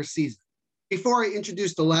entire season. Before I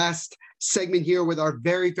introduce the last segment here with our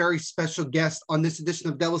very, very special guest on this edition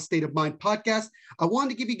of Devil's State of Mind podcast, I wanted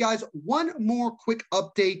to give you guys one more quick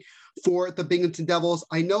update for the Binghamton Devils.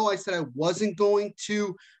 I know I said I wasn't going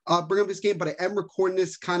to bring up this game, but I am recording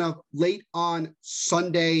this kind of late on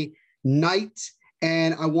Sunday night.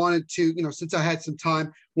 And I wanted to, since I had some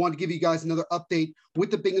time, wanted to give you guys another update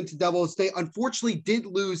with the Binghamton Devils. They unfortunately did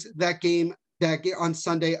lose that game on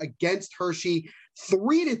Sunday against Hershey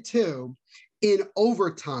 3-2 in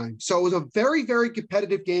overtime. So it was a very, very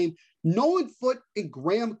competitive game. Nolan Foote and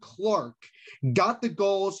Graham Clark got the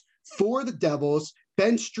goals for the Devils.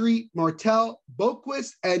 Ben Street, Martel,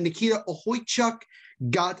 Boquist, and Nikita Ohojchuk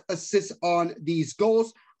got assists on these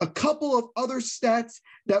goals. A couple of other stats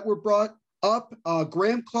that were brought up.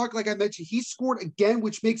 Graham Clark, like I mentioned, he scored again,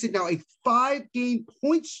 which makes it now a 5-game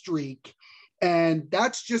point streak. And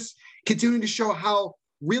that's just continuing to show how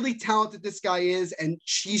really talented this guy is. And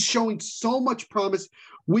he's showing so much promise,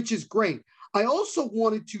 which is great. I also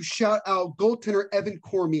wanted to shout out goaltender Evan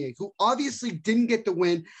Cormier, who obviously didn't get the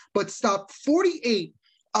win, but stopped 48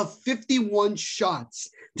 of 51 shots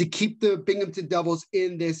to keep the Binghamton Devils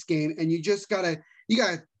in this game. And you just gotta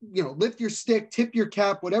lift your stick, tip your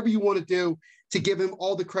cap, whatever you want to do to give him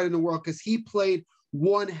all the credit in the world, because he played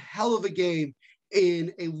one hell of a game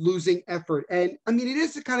in a losing effort. And I mean, it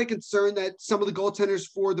is a kind of concern that some of the goaltenders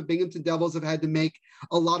for the Binghamton Devils have had to make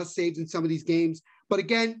a lot of saves in some of these games. But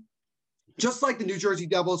again, just like the New Jersey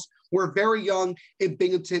Devils, we're very young in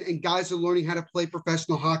Binghamton and guys are learning how to play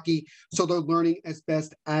professional hockey. So they're learning as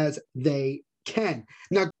best as they can.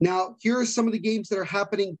 Now, here are some of the games that are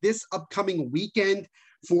happening this upcoming week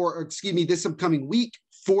for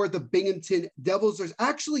the Binghamton Devils. There's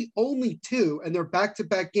actually only 2, and they're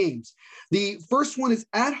back-to-back games. The first one is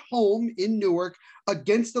at home in Newark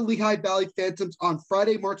against the Lehigh Valley Phantoms on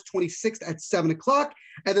Friday, March 26th at 7 o'clock.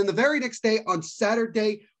 And then the very next day on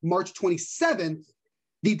Saturday, March 27th,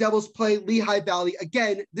 the Devils play Lehigh Valley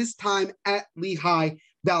again, this time at Lehigh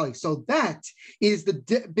Valley. So that is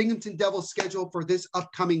the Binghamton Devils schedule for this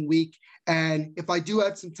upcoming week. And if I do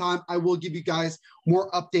have some time, I will give you guys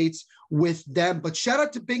more updates with them. But shout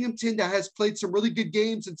out to Binghamton that has played some really good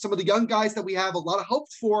games, and some of the young guys that we have a lot of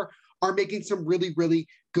hopes for are making some really, really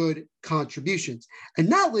good contributions. And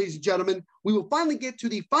now, ladies and gentlemen, we will finally get to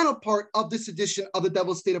the final part of this edition of the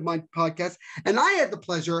Devil's State of Mind podcast. And I had the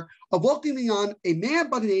pleasure of welcoming on a man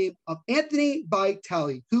by the name of Anthony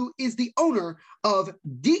Vitale, who is the owner of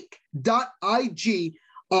Deke.ig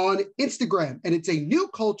on Instagram. And it's a new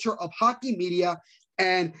culture of hockey media.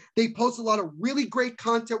 And they post a lot of really great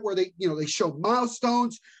content where they show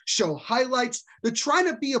milestones, show highlights. They're trying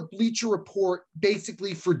to be a Bleacher Report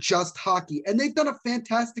basically for just hockey. And they've done a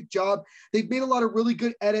fantastic job. They've made a lot of really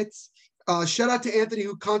good edits. Shout out to Anthony,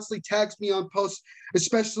 who constantly tags me on posts,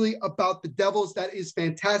 especially about the Devils. That is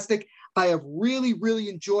fantastic. I have really, really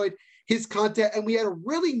enjoyed his content. And we had a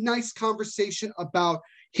really nice conversation about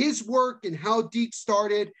his work and how Deke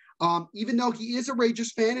started. Even though he is a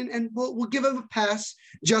Rangers fan, and we'll give him a pass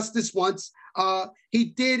just this once. He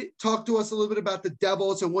did talk to us a little bit about the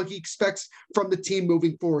Devils and what he expects from the team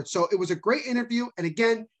moving forward. So it was a great interview. And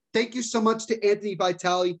again, thank you so much to Anthony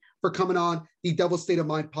Vitale for coming on the Devil's State of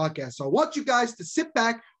Mind podcast. So I want you guys to sit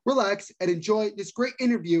back, relax, and enjoy this great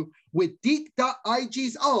interview with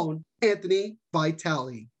Deke.ig's own Anthony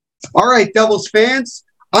Vitale. All right, Devils fans,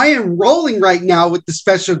 I am rolling right now with the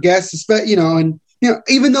special guest,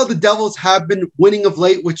 even though the Devils have been winning of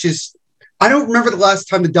late, which is, I don't remember the last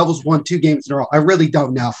time the Devils won 2 games in a row. I really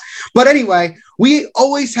don't know. But anyway, we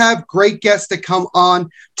always have great guests that come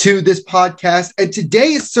on to this podcast, and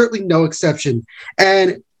today is certainly no exception.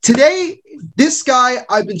 And today, this guy,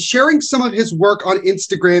 I've been sharing some of his work on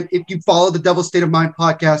Instagram. If you follow the Devil's State of Mind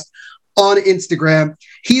podcast on Instagram,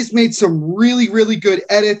 he's made some really, really good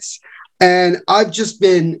edits, and I've just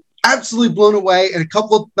been absolutely blown away. And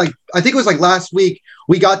I think it was last week,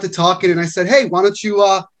 we got to talking, and I said, hey, why don't you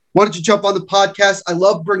jump on the podcast? I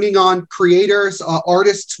love bringing on creators,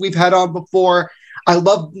 artists we've had on before. I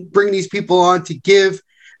love bringing these people on to give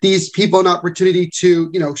these people an opportunity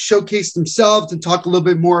to, showcase themselves and talk a little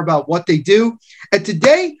bit more about what they do. And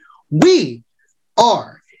today we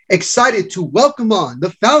are excited to welcome on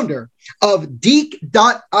the founder of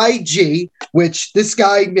Deke.ig, which this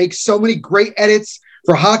guy makes so many great edits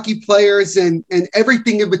for hockey players and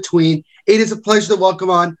everything in between. It is a pleasure to welcome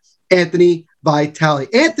on Anthony Vitale.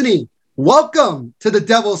 Anthony, welcome to the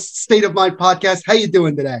Devil's State of Mind podcast. How you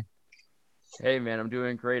doing today? Hey, man, I'm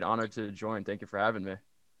doing great. Honored to join. Thank you for having me.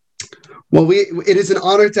 Well, it is an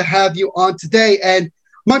honor to have you on today. And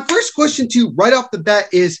my first question to you right off the bat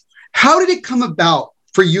is, how did it come about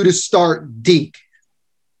for you to start Deke?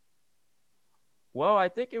 Well, I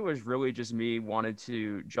think it was really just me wanted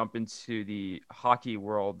to jump into the hockey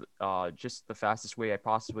world just the fastest way I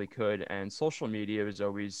possibly could. And social media is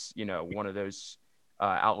always, one of those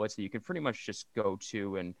outlets that you can pretty much just go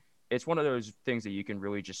to. And it's one of those things that you can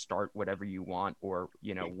really just start whatever you want or,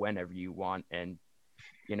 whenever you want. And,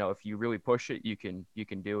 if you really push it, you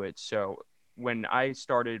can do it. So when I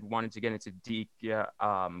started wanting to get into Deke,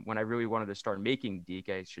 when I really wanted to start making Deke,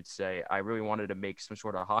 I should say, I really wanted to make some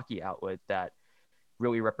sort of hockey outlet that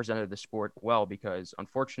really represented the sport well, because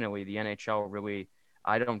unfortunately the NHL really,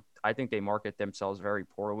 I think they market themselves very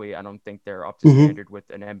poorly. I don't think they're up to standard with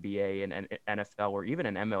an NBA and an NFL or even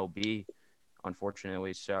an MLB,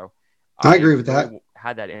 unfortunately. So I agree with that.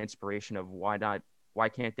 Had that inspiration of why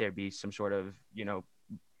can't there be some sort of,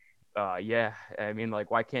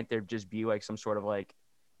 why can't there just be some sort of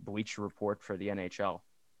Bleacher Report for the NHL?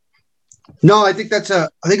 No, I think that's a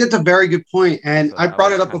very good point. And I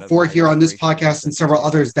brought it up before here on this podcast and several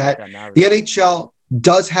others that the NHL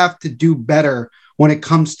does have to do better when it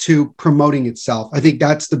comes to promoting itself. I think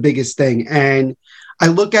that's the biggest thing. And I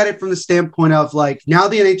look at it from the standpoint of now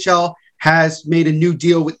the NHL has made a new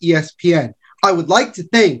deal with ESPN. I would like to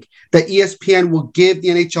think that ESPN will give the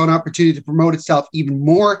NHL an opportunity to promote itself even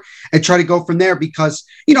more and try to go from there because,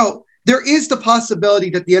 there is the possibility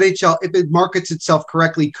that the NHL, if it markets itself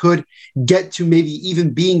correctly, could get to maybe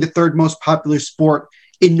even being the 3rd most popular sport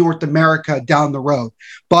in North America down the road.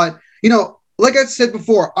 But, like I said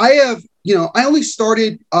before, I only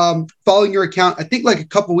started following your account, I think a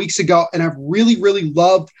couple weeks ago, and I've really, really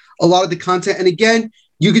loved a lot of the content. And again,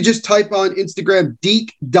 you could just type on Instagram,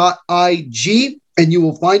 Deke.ig, and you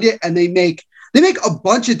will find it. And they make a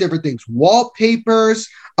bunch of different things, wallpapers.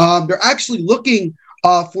 They're actually looking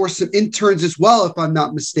for some interns as well, if I'm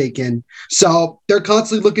not mistaken. So they're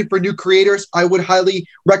constantly looking for new creators. I would highly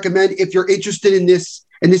recommend, if you're interested in this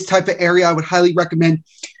type of area, I would highly recommend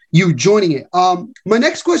you joining it. My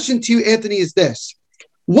next question to you, Anthony, is this.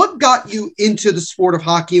 what got you into the sport of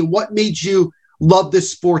hockey and what made you love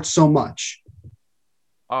this sport so much?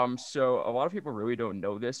 So a lot of people really don't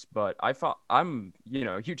know this, but I'm,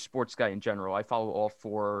 a huge sports guy in general. I follow all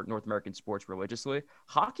 4 North American sports religiously.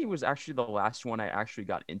 Hockey was actually the last one I actually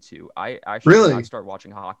got into. I actually did not start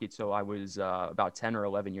watching hockey till I was about 10 or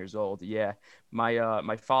 11 years old. Yeah,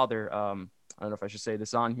 my father. I don't know if I should say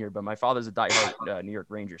this on here, but my father's a diehard New York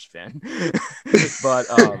Rangers fan. But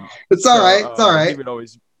it's all right. It's all right. He would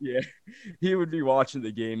always, he would be watching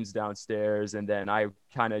the games downstairs, and then I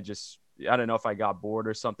kind of just. I don't know if I got bored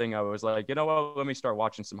or something. I was like, you know what, let me start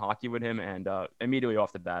watching some hockey with him. And immediately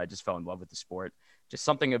off the bat, I just fell in love with the sport. Just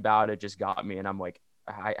something about it just got me. And I'm like,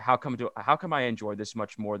 how come I enjoy this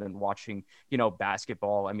much more than watching,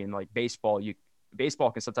 basketball? I mean, like baseball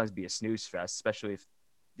can sometimes be a snooze fest, especially if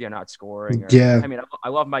they're not scoring. I mean, I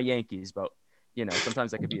love my Yankees, but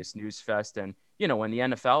sometimes that could be a snooze fest. And, when the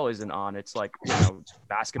NFL isn't on, it's like,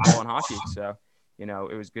 basketball and hockey. So,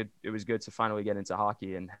 it was good. It was good to finally get into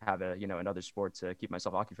hockey and have another sport to keep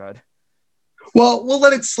myself occupied. Well, we'll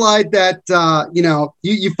let it slide that,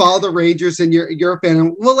 you follow the Rangers and you're a fan,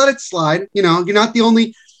 and we'll let it slide. You're not the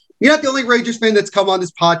only Rangers fan that's come on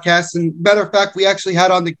this podcast. And matter of fact, we actually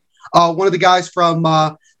had on the one of the guys from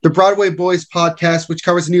the Broadway Boys podcast, which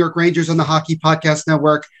covers the New York Rangers on the Hockey Podcast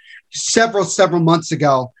Network several months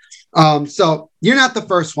ago. So you're not the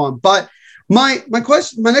first one, but my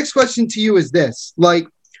next question to you is this: like,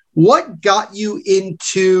 what got you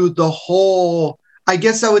into the whole, I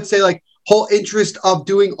guess I would say, like, whole interest of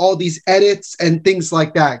doing all these edits and things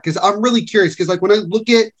like that? Because I'm really curious, because like when I look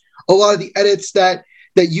at a lot of the edits that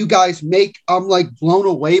you guys make, I'm like blown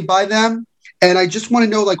away by them. And I just want to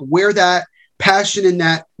know like where that passion and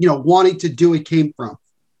that, wanting to do it came from.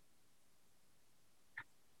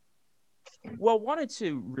 Well, wanted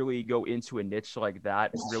to really go into a niche like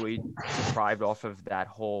that, really deprived off of that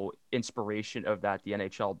whole inspiration of that the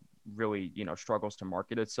NHL really, struggles to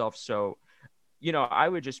market itself. So, I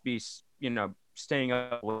would just be, staying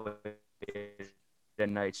up at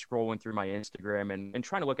night, scrolling through my Instagram and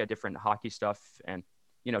trying to look at different hockey stuff and,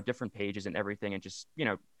 different pages and everything, and just,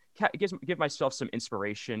 give myself some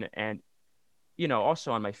inspiration. And,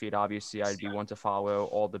 also on my feed, obviously, I'd be one to follow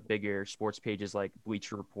all the bigger sports pages like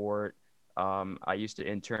Bleacher Report. I used to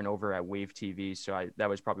intern over at Wave TV, so that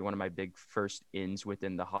was probably one of my big first ins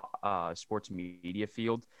within the sports media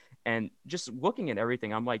field. And just looking at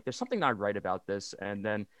everything, I'm like, there's something not right about this. And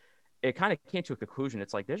then it kind of came to a conclusion.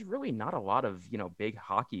 It's like, there's really not a lot of, big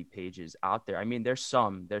hockey pages out there. I mean, there's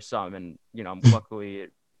some, and, I'm luckily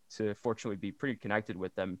to fortunately be pretty connected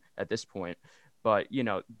with them at this point. But,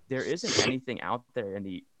 there isn't anything out there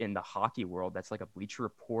in the hockey world that's like a Bleacher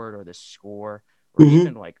Report or the Score, or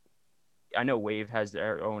even like, I know Wave has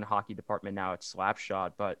their own hockey department now at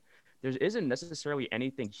Slapshot, but there isn't necessarily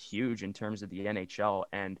anything huge in terms of the NHL.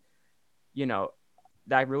 And,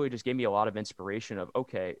 that really just gave me a lot of inspiration of,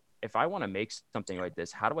 okay, if I want to make something like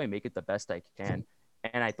this, how do I make it the best I can?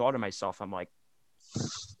 And I thought to myself, I'm like,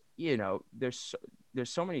 there's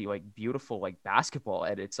so many like beautiful like basketball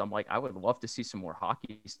edits. I'm like, I would love to see some more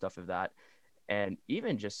hockey stuff of that. And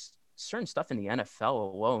even just certain stuff in the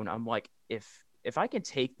NFL alone, I'm like, if I can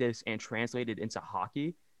take this and translate it into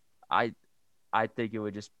hockey, I think it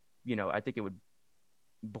would just, I think it would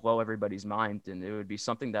blow everybody's mind, and it would be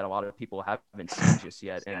something that a lot of people haven't seen just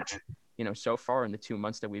yet. And, so far in the 2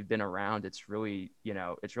 months that we've been around, it's really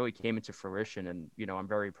came into fruition. And, I'm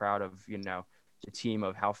very proud of, the team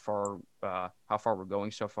of how far we're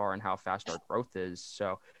going so far and how fast our growth is.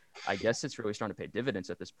 So I guess it's really starting to pay dividends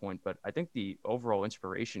at this point. But I think the overall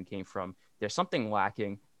inspiration came from, there's something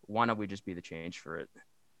lacking. Why don't we just be the change for it?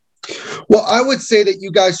 Well, I would say that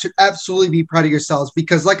you guys should absolutely be proud of yourselves,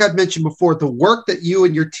 because like I've mentioned before, the work that you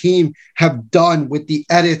and your team have done with the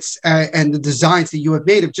edits and the designs that you have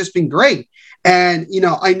made have just been great. And,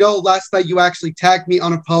 I know last night you actually tagged me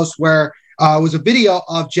on a post where it was a video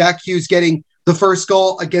of Jack Hughes getting the first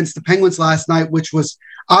goal against the Penguins last night, which was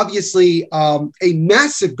obviously a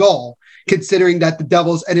massive goal, considering that the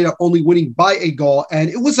Devils ended up only winning by a goal. And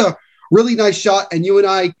it was a really nice shot. And you and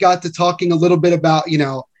I got to talking a little bit about,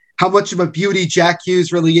 how much of a beauty Jack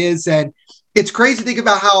Hughes really is. And it's crazy to think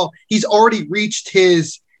about how he's already reached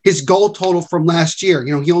his goal total from last year.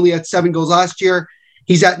 He only had 7 goals last year.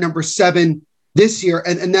 He's at number 7 this year.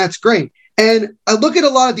 And that's great. And I look at a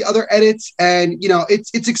lot of the other edits, and,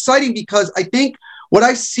 it's exciting, because I think what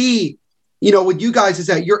I see, with you guys is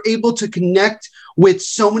that you're able to connect with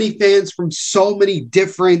so many fans from so many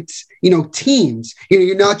different, teams.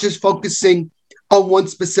 You're not just focusing on one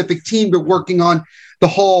specific team, but working on the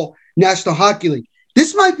whole National Hockey League.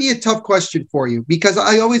 This might be a tough question for you, because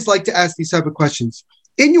I always like to ask these type of questions.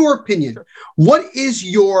 in your opinion, what is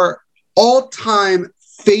your all-time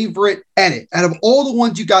favorite edit out of all the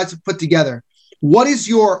ones you guys have put together? What is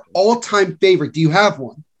your all-time favorite? Do you have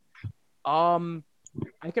one?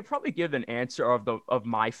 I could probably give an answer of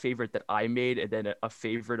my favorite that I made, and then a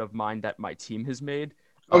favorite of mine that my team has made.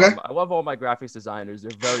 Okay. I love all my graphics designers.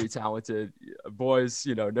 They're very talented boys.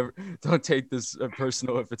 Never don't take this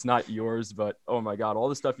personal if it's not yours. But oh my God, all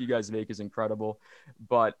the stuff you guys make is incredible.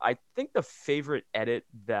 But I think the favorite edit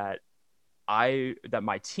that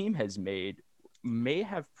my team has made may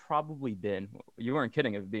have probably been, you weren't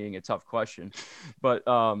kidding of being a tough question, but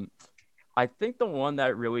I think the one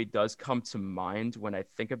that really does come to mind when I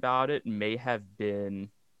think about it may have been,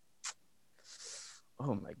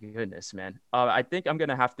 oh my goodness, man. I think I'm going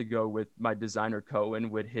to have to go with my designer Cohen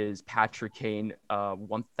with his Patrick Kane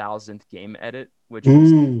 1000th game edit, which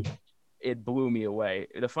was, it blew me away.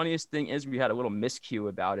 The funniest thing is we had a little miscue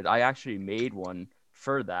about it. I actually made one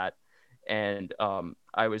for that. And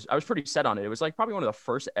I was pretty set on it. It was like probably one of the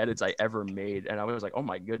first edits I ever made. And I was like, oh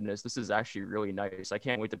my goodness, this is actually really nice. I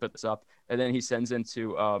can't wait to put this up. And then he sends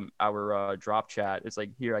into our drop chat. It's like,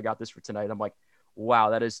 here, I got this for tonight. I'm like,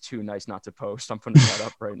 wow, that is too nice not to post. I'm putting that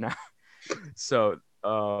up right now. So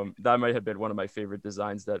that might have been one of my favorite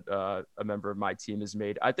designs that a member of my team has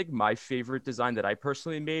made. I think my favorite design that I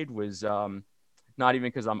personally made was not even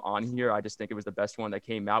because I'm on here. I just think it was the best one that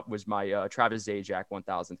came out, was my Travis Zajac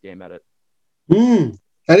 1000th game edit.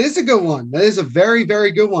 That is a good one. That is a very,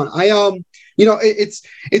 very good one.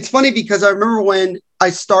 It's funny because I remember when I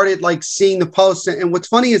started like seeing the posts, and what's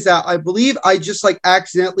funny is that I believe I just like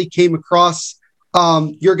accidentally came across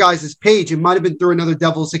your guys' page. It might have been through another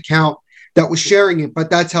Devils account that was sharing it, but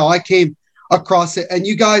that's how I came across it. And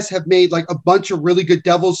you guys have made like a bunch of really good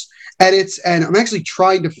Devils edits, and I'm actually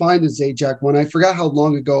trying to find the Zajac one. I forgot how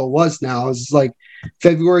long ago it was now. It was like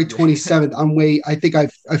February 27th.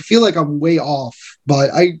 I feel like I'm way off, but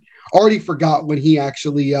I already forgot when he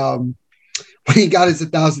actually when he got his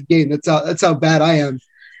 1,000th game. That's how bad I am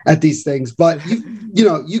at these things. But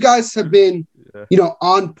you guys have been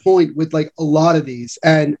on point with like a lot of these,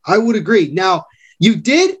 and I would agree. Now you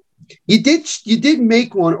did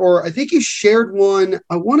make one, or I think you shared one.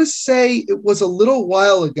 I want to say it was a little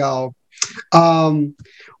while ago,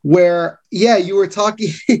 where you were talking.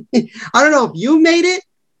 I don't know if you made it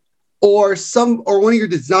or one of your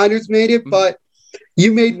designers made it, but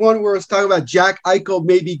you made one where I was talking about Jack Eichel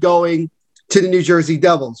maybe going to the New Jersey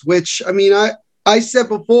Devils. Which, I mean, I said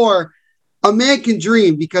before, a man can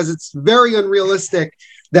dream, because it's very unrealistic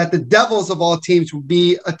that the Devils of all teams would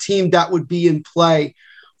be a team that would be in play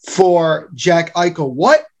for Jack Eichel.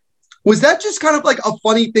 What was that? Just kind of like a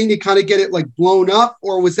funny thing to kind of get it like blown up,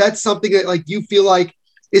 or was that something that like you feel like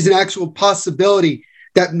is an actual possibility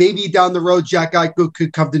that maybe down the road Jack Eichel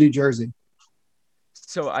could come to New Jersey?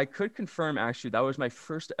 So I could confirm, actually, that was my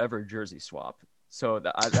first ever jersey swap. So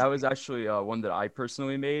that was actually one that I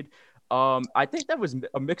personally made. I think that was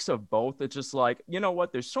a mix of both. It's just like, you know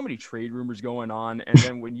what, there's so many trade rumors going on. And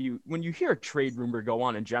then when you hear a trade rumor go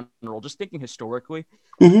on in general, just thinking historically,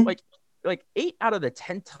 like 8 out of the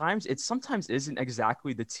 10 times, it sometimes isn't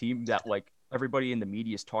exactly the team that like everybody in the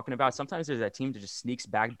media is talking about. Sometimes there's that team that just sneaks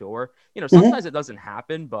back door. Sometimes it doesn't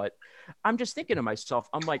happen, but I'm just thinking to myself,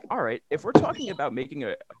 I'm like, all right, if we're talking about making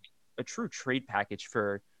a true trade package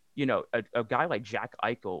for, a guy like Jack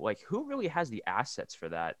Eichel, like who really has the assets for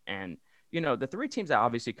that? And, the three teams that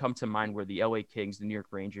obviously come to mind were the LA Kings, the New York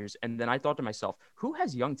Rangers. And then I thought to myself, who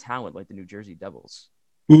has young talent like the New Jersey Devils?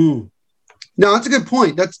 No, that's a good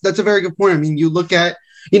point. That's a very good point. I mean, you look at,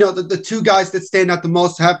 the two guys that stand out the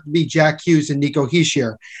most have to be Jack Hughes and Nico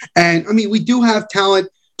Hischier. And I mean, we do have talent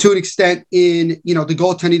to an extent in, the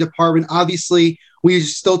goaltending department. Obviously, we're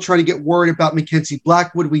still trying to get word about Mackenzie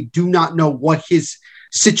Blackwood. We do not know what his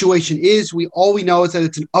situation is. All we know is that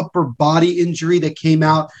it's an upper body injury that came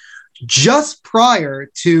out just prior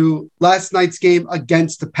to last night's game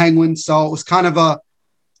against the Penguins. So it was kind of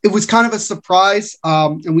a surprise.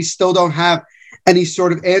 And we still don't have any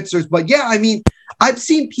sort of answers. But yeah, I mean, I've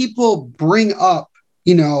seen people bring up,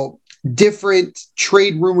 different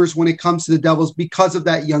trade rumors when it comes to the Devils because of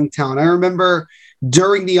that young talent. I remember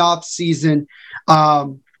during the off season,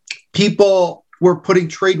 people were putting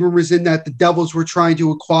trade rumors in that the Devils were trying to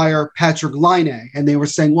acquire Patrick Laine, and they were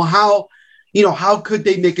saying, well, how could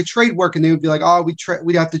they make a trade work? And they would be like, oh,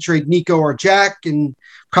 we'd have to trade Nico or Jack and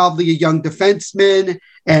probably a young defenseman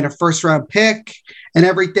and a first-round pick and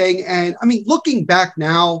everything. And, I mean, looking back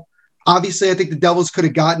now, obviously, I think the Devils could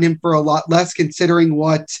have gotten him for a lot less, considering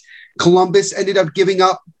what Columbus ended up giving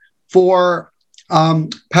up for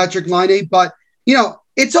Patrick Laine. But,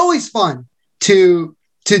 it's always fun to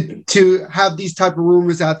to have these type of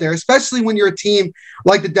rumors out there, especially when you're a team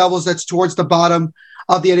like the Devils that's towards the bottom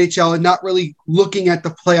of the NHL and not really looking at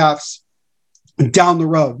the playoffs down the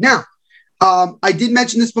road. Now, I did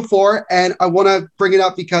mention this before, and I want to bring it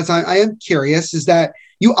up because I am curious, is that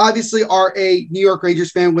you obviously are a New York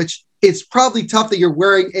Rangers fan, which it's probably tough that you're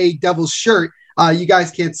wearing a Devils shirt. You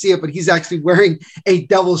guys can't see it, but he's actually wearing a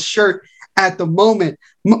Devils shirt at the moment.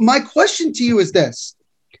 My question to you is this.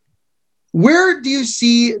 Where do you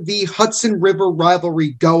see the Hudson River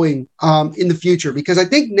rivalry going in the future? Because I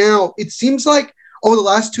think now it seems like over the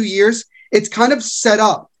last 2 years, it's kind of set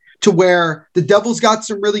up to where the Devils got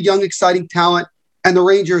some really young, exciting talent, and the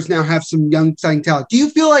Rangers now have some young, exciting talent. Do you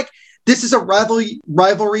feel like this is a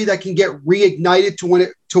rivalry that can get reignited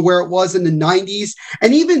to where it was in the 90s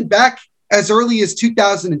and even back as early as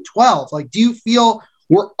 2012? Like, do you feel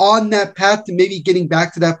we're on that path to maybe getting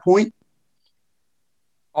back to that point?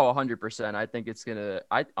 Oh, 100%.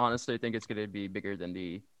 I honestly think it's going to be bigger than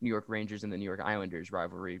the New York Rangers and the New York Islanders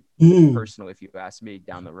rivalry, personally, if you ask me,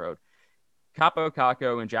 down the road. Kaapo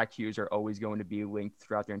Kakko and Jack Hughes are always going to be linked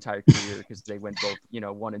throughout their entire career because they went both,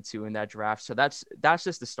 1 and 2 in that draft. So that's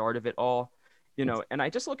just the start of it all, and I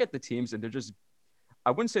just look at the teams and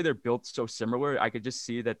I wouldn't say they're built so similar. I could just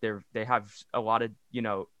see that they have a lot of,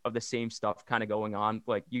 of the same stuff kind of going on.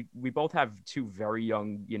 Like we both have two very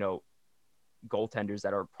young, goaltenders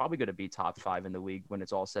that are probably going to be top 5 in the league when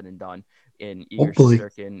it's all said and done, in Igor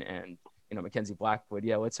Shesterkin and Mackenzie Blackwood.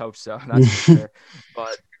 Yeah, let's hope so. That's for sure.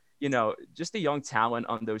 But just the young talent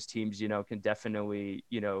on those teams, can definitely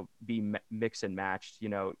be mix and matched.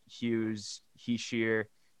 Hughes, Hischier,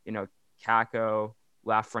 Kakko,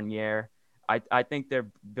 Lafreniere. I think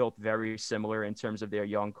they're built very similar in terms of their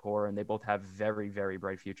young core, and they both have very, very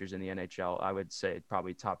bright futures in the NHL. I would say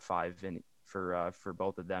probably top 5 for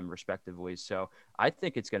both of them respectively. So I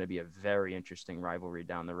think it's going to be a very interesting rivalry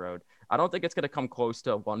down the road. I don't think it's going to come close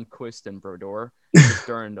to Lundqvist and Brodeur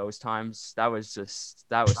during those times. That was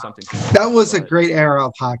something. That was a great era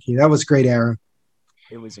of hockey. That was a great era.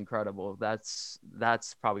 It was incredible. That's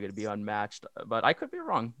probably going to be unmatched, but I could be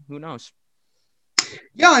wrong. Who knows?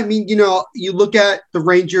 Yeah, I mean, you look at the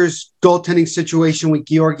Rangers goaltending situation with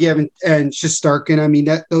Georgiev and Shesterkin. I mean,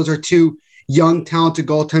 those are two young, talented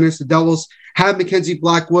goaltenders. The Devils have Mackenzie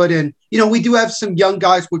Blackwood, and we do have some young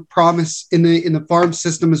guys with promise in the farm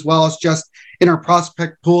system as well as just in our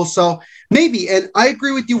prospect pool. So maybe, and I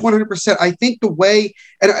agree with you 100%. I think the way,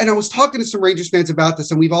 and I was talking to some Rangers fans about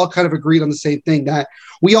this, and we've all kind of agreed on the same thing, that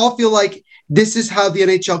we all feel like this is how the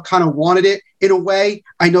NHL kind of wanted it in a way.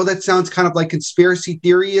 I know that sounds kind of like conspiracy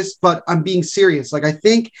theorist, but I'm being serious. Like, I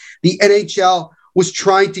think the NHL was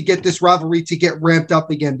trying to get this rivalry to get ramped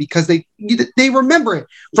up again because they remember it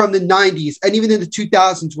from the 90s and even in the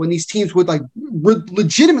 2000s when these teams would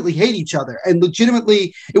legitimately hate each other. And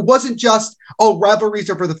legitimately, it wasn't just, rivalries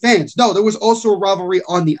are for the fans. No, there was also a rivalry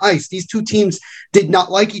on the ice. These two teams did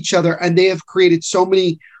not like each other, and they have created so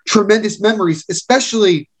many tremendous memories,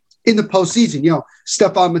 especially in the postseason.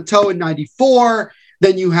 Stefan Matteau in 94.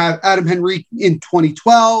 Then you have Adam Henrique in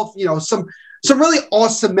 2012. Some really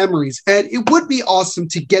awesome memories. And it would be awesome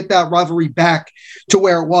to get that rivalry back to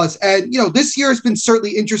where it was. And, this year has been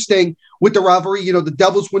certainly interesting with the rivalry. The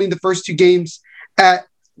Devils winning the first 2 games at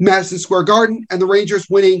Madison Square Garden and the Rangers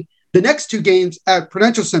winning the next 2 games at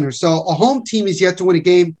Prudential Center. So a home team is yet to win a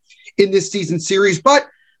game in this season series, but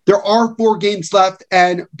there are 4 games left,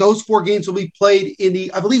 and those 4 games will be played in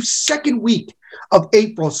the, I believe, second week of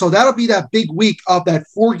April. So that'll be that big week of that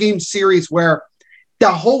 4-game series where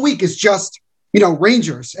the whole week is just,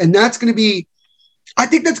 Rangers. And I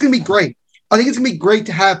think that's going to be great. I think it's going to be great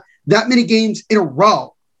to have that many games in a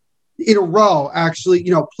row, actually,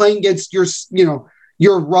 playing against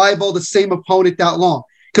your rival, the same opponent that long.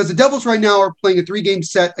 Because the Devils right now are playing a 3-game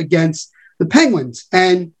set against the Penguins.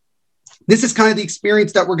 And this is kind of the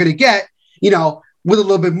experience that we're going to get, with a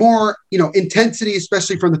little bit more, intensity,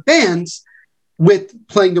 especially from the fans with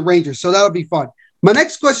playing the Rangers. So that'll be fun. My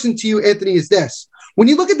next question to you, Anthony, is this. When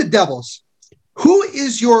you look at the Devils, who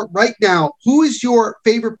is your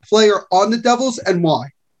favorite player on the Devils and why?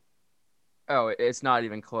 Oh, it's not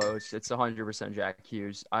even close. It's 100% Jack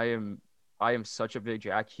Hughes. I am such a big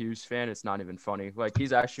Jack Hughes fan. It's not even funny. Like,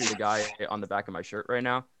 he's actually the guy on the back of my shirt right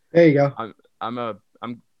now. There you go.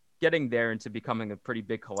 I'm getting there into becoming a pretty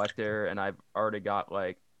big collector, and I've already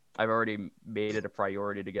made it a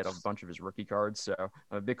priority to get a bunch of his rookie cards. So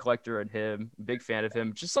I'm a big collector of him, big fan of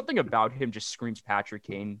him. Just something about him just screams Patrick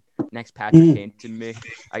Kane. Next Patrick Kane to me.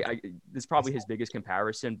 This is probably his biggest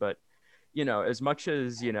comparison, but as much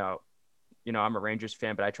as I'm a Rangers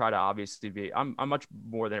fan, but I try to obviously be. I'm much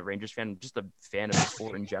more than a Rangers fan. I'm just a fan of the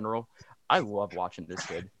sport in general. I love watching this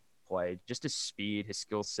kid play, just his speed, his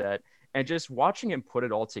skill set, and just watching him put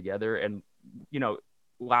it all together. And,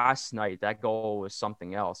 last night, that goal was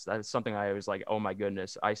something else. That is something I was like, oh my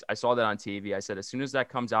goodness. I saw that on TV. I said, as soon as that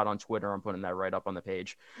comes out on Twitter, I'm putting that right up on the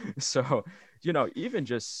page. So, even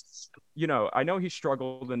just, I know he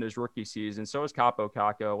struggled in his rookie season. So is Kaapo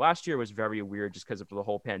Kakko. Last year was very weird just because of the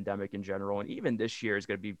whole pandemic in general. And even this year is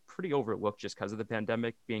going to be pretty overlooked just because of the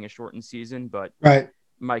pandemic being a shortened season. But Right.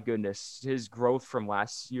 my goodness, his growth from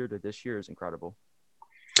last year to this year is incredible.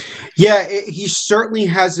 Yeah, he certainly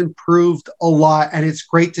has improved a lot, and it's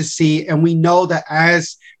great to see. And we know that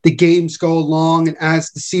as the games go along and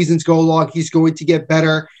as the seasons go along, he's going to get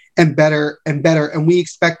better and better and better. And we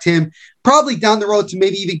expect him probably down the road to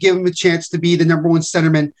maybe even give him a chance to be the number one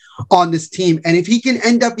centerman on this team. And if he can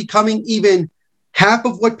end up becoming even half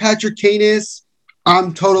of what Patrick Kane is,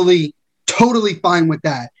 I'm totally fine with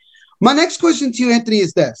that. My next question to you, Anthony,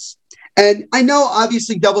 is this. And I know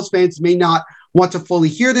obviously Devils fans may not want to fully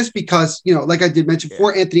hear this because, like I did mention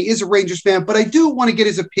before, Anthony is a Rangers fan, but I do want to get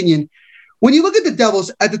his opinion. When you look at the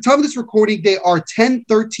Devils, at the time of this recording, they are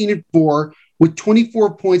 10-13-4 with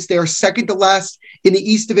 24 points. They are second to last in the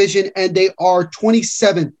East Division, and they are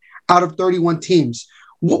 27 out of 31 teams.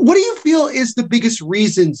 What do you feel is the biggest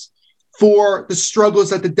reasons for the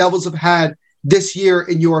struggles that the Devils have had this year,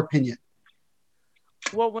 in your opinion?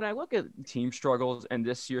 Well, when I look at team struggles, and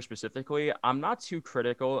this year specifically, I'm not too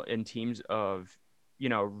critical in teams of,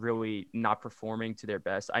 really not performing to their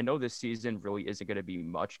best. I know this season really isn't going to be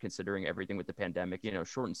much considering everything with the pandemic,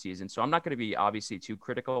 shortened season. So I'm not going to be obviously too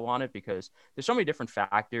critical on it because there's so many different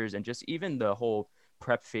factors, and just even the whole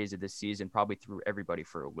prep phase of this season probably threw everybody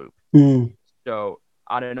for a loop. So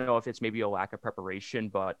I don't know if it's maybe a lack of preparation,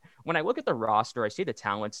 but when I look at the roster, I see the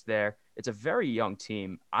talents there. It's a very young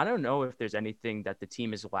team. I don't know if there's anything that the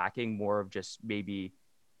team is lacking, more of just maybe,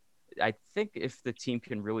 I think if the team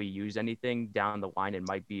can really use anything down the line, it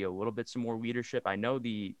might be a little bit some more leadership. I know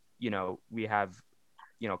we have,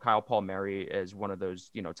 Kyle Palmieri as one of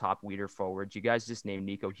those, top leader forwards. You guys just named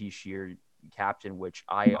Nico Hischier captain, which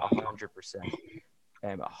I 100%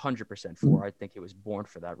 am 100% for. I think he was born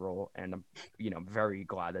for that role, and I'm, very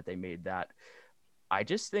glad that they made that. I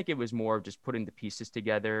just think it was more of just putting the pieces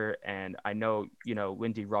together, and I know,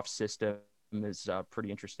 Lindy Ruff's system is pretty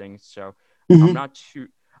interesting, so I'm not too.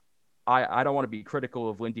 I don't want to be critical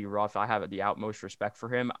of Lindy Ruff. I have the utmost respect for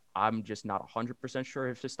him. I'm just not 100% sure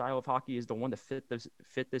if his style of hockey is the one to fit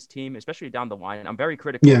this team, especially down the line. I'm very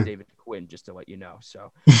critical of David Quinn, just to let you know.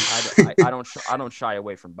 So I don't shy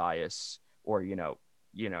away from bias or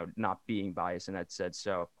not being biased in that sense.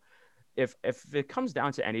 So if it comes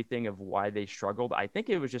down to anything of why they struggled, I think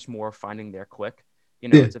it was just more finding their click.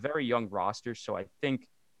 It's a very young roster, so I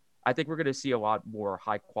think we're going to see a lot more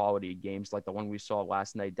high quality games like the one we saw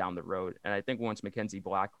last night down the road. And I think once Mackenzie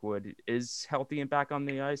Blackwood is healthy and back on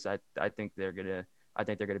the ice, I think they're going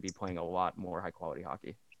to be playing a lot more high quality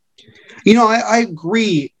hockey. I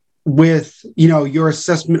agree with, your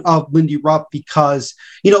assessment of Lindy Ruff because,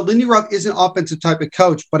 Lindy Ruff is an offensive type of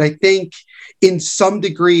coach, but I think in some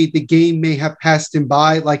degree the game may have passed him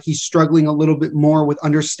by. Like he's struggling a little bit more with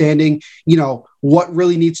understanding, what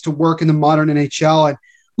really needs to work in the modern NHL. And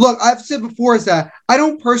look, I've said before is that I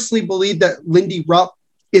don't personally believe that Lindy Ruff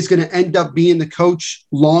is going to end up being the coach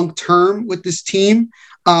long-term with this team.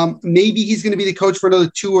 Maybe he's going to be the coach for another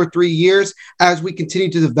 2 or 3 years as we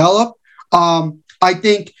continue to develop. I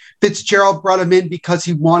think Fitzgerald brought him in because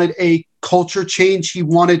he wanted a culture change. He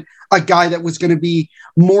wanted a guy that was going to be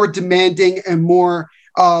more demanding and more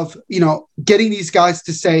of, getting these guys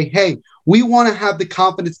to say, hey, we want to have the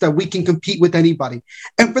confidence that we can compete with anybody.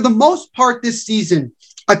 And for the most part this season,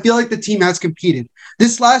 I feel like the team has competed.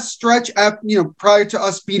 This last stretch, prior to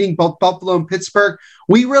us beating both Buffalo and Pittsburgh,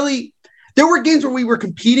 there were games where we were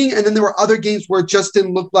competing, and then there were other games where it just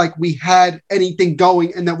didn't look like we had anything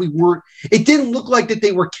going and that it didn't look like that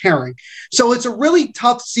they were caring. So it's a really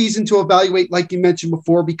tough season to evaluate, like you mentioned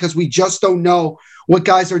before, because we just don't know what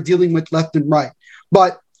guys are dealing with left and right.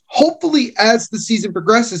 But hopefully as the season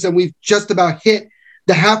progresses and we've just about hit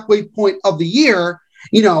the halfway point of the year,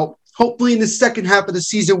 hopefully in the second half of the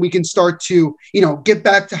season, we can start to, get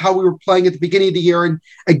back to how we were playing at the beginning of the year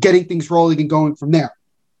and getting things rolling and going from there.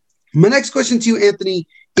 My next question to you, Anthony,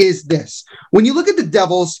 is this. When you look at the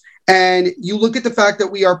Devils and you look at the fact that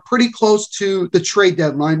we are pretty close to the trade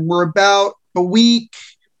deadline, we're about a week,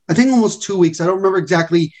 I think almost 2 weeks. I don't remember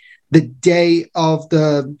exactly the day of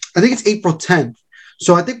I think it's April 10th.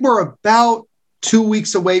 So I think we're about 2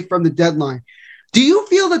 weeks away from the deadline. Do you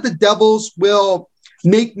feel that the Devils will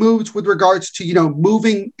make moves with regards to,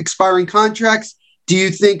 moving expiring contracts? Do you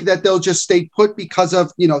think that they'll just stay put because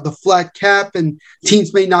of, the flat cap and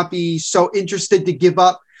teams may not be so interested to give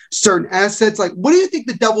up certain assets? Like, what do you think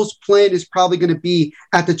the Devils' plan is probably going to be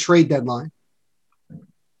at the trade deadline?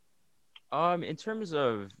 In terms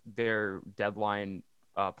of their deadline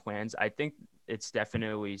plans, I think it's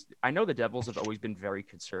definitely. I know the Devils have always been very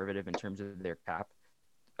conservative in terms of their cap.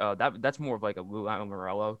 That's more of like a Lou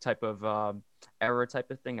Lamoriello type of era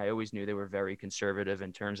type of thing. I always knew they were very conservative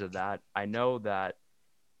in terms of that. I know that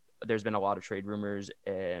there's been a lot of trade rumors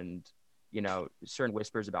and certain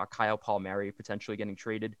whispers about Kyle Palmieri potentially getting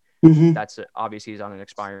traded. Mm-hmm. That's obviously he's on an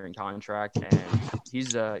expiring contract and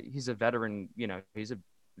he's a veteran. He's a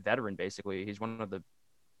veteran basically. He's one of the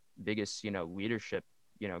biggest leadership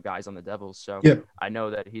guys on the Devils. So yeah. I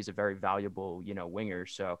know that he's a very valuable winger.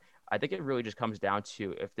 So I think it really just comes down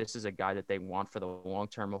to if this is a guy that they want for the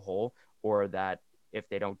long-term whole, or that if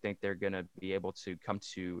they don't think they're going to be able to come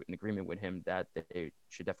to an agreement with him, that they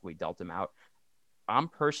should definitely dealt him out. I'm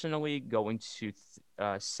personally going to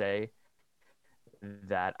say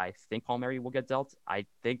that I think Palmieri will get dealt. I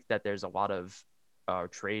think that there's a lot of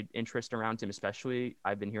trade interest around him, especially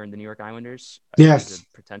I've been hearing the New York Islanders. Yes. A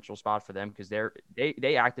potential spot for them because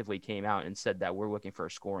they actively came out and said that we're looking for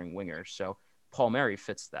a scoring winger. So Palmieri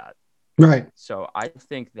fits that. Right. So I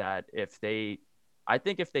think that if they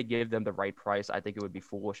give them the right price, I think it would be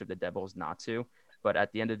foolish of the Devils not to. But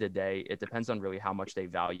at the end of the day, it depends on really how much they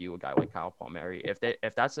value a guy like Kyle Palmieri.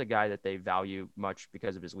 If that's a guy that they value much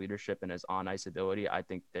because of his leadership and his on-ice ability, I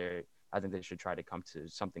think they should try to come to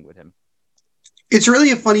something with him. It's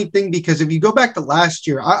really a funny thing because if you go back to last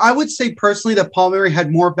year, I would say personally that Palmieri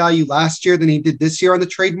had more value last year than he did this year on the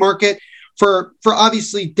trade market for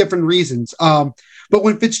obviously different reasons. But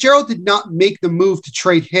when Fitzgerald did not make the move to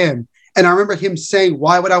trade him, and I remember him saying,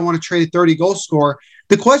 why would I want to trade a 30-goal scorer?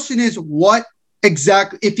 The question is, what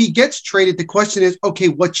exactly, if he gets traded, the question is, okay,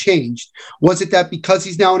 what changed? Was it that because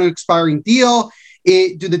he's now on an expiring deal,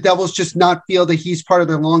 do the Devils just not feel that he's part of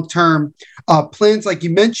their long-term plans, like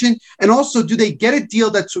you mentioned? And also, do they get a deal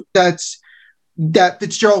that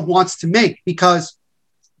Fitzgerald wants to make? Because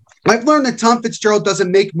I've learned that Tom Fitzgerald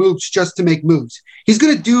doesn't make moves just to make moves. He's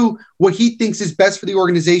going to do what he thinks is best for the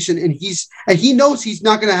organization, and he knows he's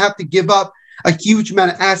not going to have to give up a huge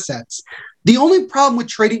amount of assets. The only problem with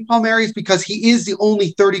trading Palmieri is because he is the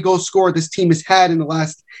only 30-goal scorer this team has had in the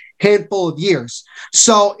last handful of years.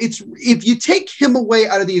 So if you take him away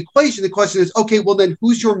out of the equation, the question is, okay, well then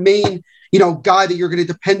who's your main, guy that you're going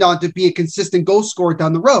to depend on to be a consistent goal scorer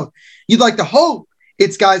down the road? You'd like to hope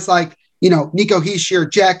it's guys like, Nico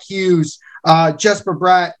Hischier, Jack Hughes, Jesper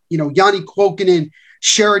Bratt, Yanni Kuokkanen,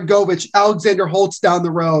 Sharon Govich, Alexander Holtz down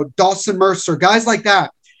the road, Dawson Mercer, guys like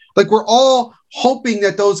that. Like, we're all hoping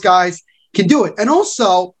that those guys can do it. And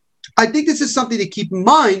also, I think this is something to keep in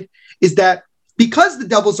mind, is that because the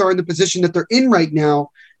Devils are in the position that they're in right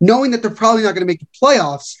now, knowing that they're probably not going to make the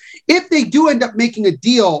playoffs, if they do end up making a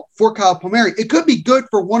deal for Kyle Palmieri, it could be good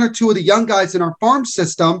for one or two of the young guys in our farm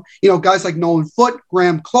system, guys like Nolan Foote,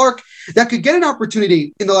 Graham Clark, that could get an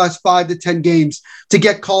opportunity in the last 5 to 10 games to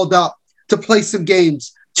get called up, to play some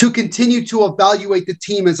games, to continue to evaluate the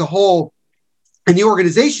team as a whole and the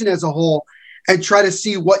organization as a whole and try to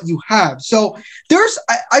see what you have. So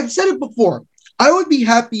I've said it before, I would be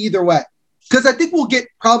happy either way because I think we'll get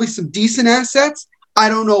probably some decent assets. I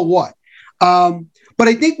don't know what. But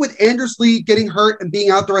I think with Anders Lee getting hurt and being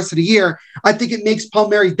out the rest of the year, I think it makes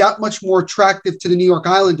Palmieri that much more attractive to the New York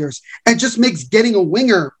Islanders and just makes getting a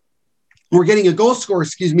winger or getting a goal scorer,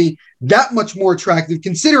 that much more attractive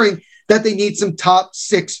considering that they need some top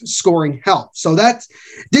 6 scoring help. So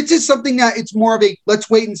this is something that it's more of a let's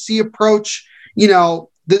wait and see approach.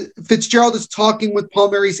 The Fitzgerald is talking with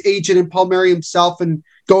Palmieri's agent and Palmieri himself and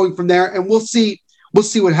going from there, and we'll see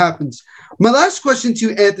what happens. My last question to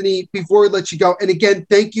you, Anthony, before we let you go, and again,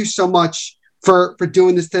 thank you so much for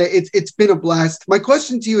doing this today. It's been a blast. My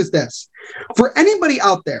question to you is this. For anybody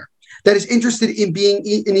out there that is interested in being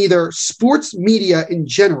in either sports media in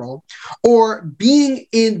general or being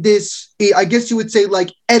in this, I guess you would say,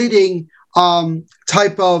 like editing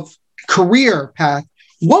type of career path,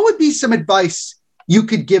 what would be some advice you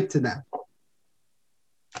could give to them?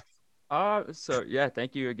 So yeah,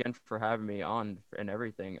 thank you again for having me on and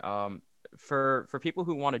everything. For people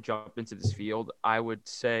who want to jump into this field, I would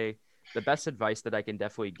say the best advice that I can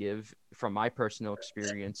definitely give from my personal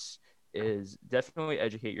experience is definitely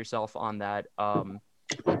educate yourself on that.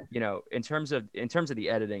 In terms of the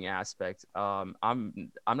editing aspect, I'm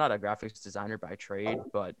not a graphics designer by trade,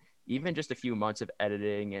 but even just a few months of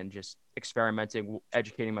editing and just experimenting,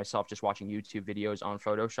 educating myself, just watching YouTube videos on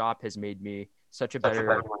Photoshop has made me such a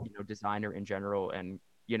better designer in general and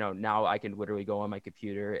now I can literally go on my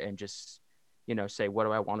computer and just, say, what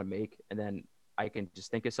do I want to make? And then I can just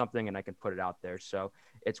think of something and I can put it out there. So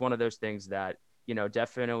it's one of those things that,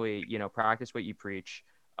 definitely, practice what you preach.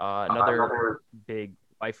 Another big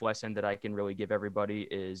life lesson that I can really give everybody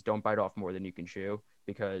is don't bite off more than you can chew,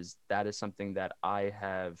 because that is something that I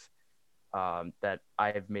have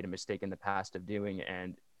made a mistake in the past of doing,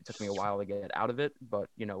 and it took me a while to get out of it. But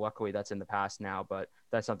luckily that's in the past now. But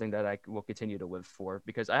that's something that I will continue to live for,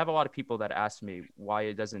 because I have a lot of people that ask me why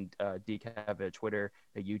it doesn't Deke have a Twitter,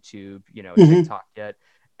 a YouTube, a TikTok yet,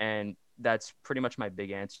 and that's pretty much my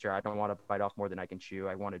big answer. I don't want to bite off more than I can chew.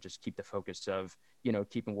 I want to just keep the focus of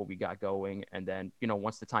keeping what we got going, and then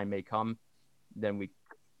once the time may come, then we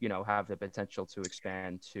have the potential to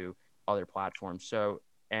expand to other platforms. So,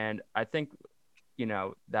 and I think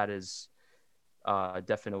that is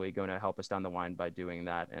definitely going to help us down the line by doing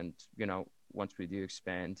that. And once we do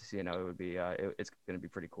expand, it would be it's going to be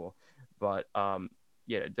pretty cool. But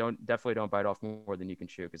definitely don't bite off more than you can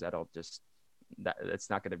chew, because that's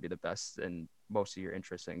not going to be the best in most of your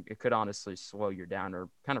interests, and it could honestly slow you down or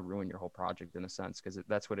kind of ruin your whole project in a sense, because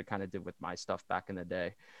that's what it kind of did with my stuff back in the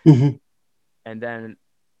day. And then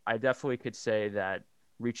I definitely could say that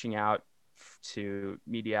reaching out to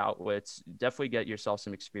media outlets, definitely get yourself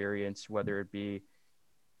some experience, whether it be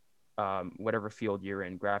whatever field you're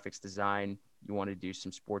in, graphics design, you want to do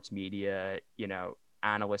some sports media,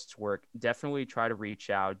 analysts work, definitely try to reach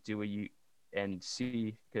out, and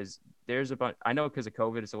see, because there's a bunch, I know because of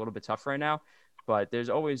COVID, it's a little bit tough right now, but there's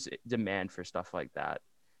always demand for stuff like that.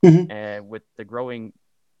 And with the growing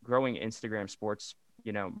Instagram sports,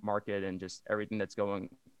 market, and just everything that's going,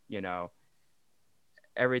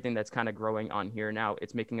 everything that's kind of growing on here now,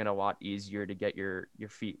 it's making it a lot easier to get your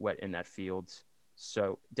feet wet in that field.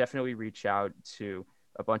 So definitely reach out to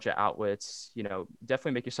a bunch of outlets,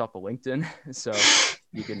 definitely make yourself a LinkedIn so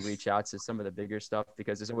you can reach out to some of the bigger stuff,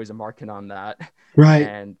 because there's always a market on that. Right.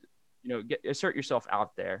 And, assert yourself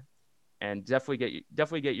out there, and definitely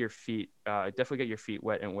get your feet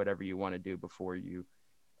wet in whatever you want to do before you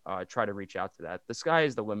try to reach out to that. The sky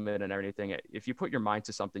is the limit and everything. If you put your mind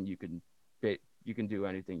to something, you can do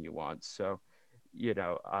anything you want. So,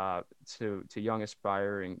 to young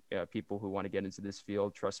aspiring people who want to get into this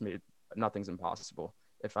field, trust me, nothing's impossible.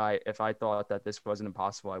 If I thought that this wasn't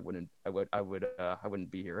impossible, I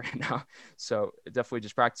wouldn't be here right now. So definitely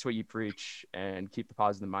just practice what you preach and keep the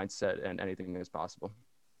positive mindset, and anything is possible.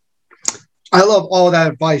 I love all of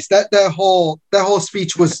that advice. That whole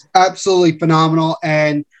speech was absolutely phenomenal.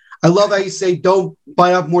 And I love how you say don't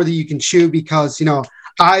bite off more than you can chew, because,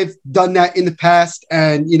 I've done that in the past,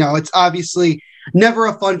 and, it's obviously never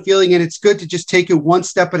a fun feeling, and it's good to just take it one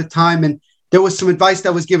step at a time. And there was some advice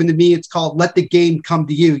that was given to me. It's called let the game come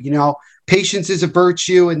to you. Patience is a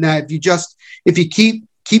virtue, and that if you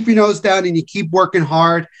keep your nose down and you keep working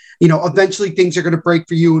hard, eventually things are going to break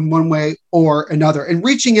for you in one way or another. And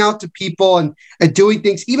reaching out to people and doing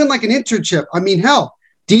things, even like an internship. I mean, hell,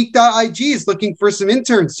 Deke.ig is looking for some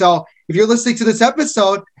interns. So if you're listening to this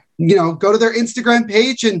episode, go to their Instagram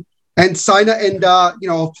page and sign up and,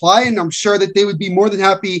 apply. And I'm sure that they would be more than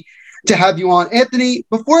happy to have you on. Anthony,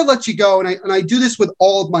 before I let you go, and I do this with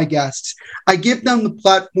all of my guests, I give them the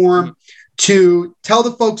platform to tell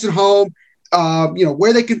the folks at home,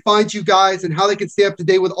 where they can find you guys and how they can stay up to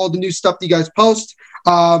date with all the new stuff that you guys post,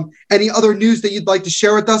 any other news that you'd like to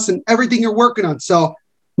share with us, and everything you're working on. So,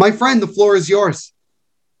 my friend, the floor is yours.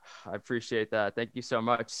 I appreciate that. Thank you so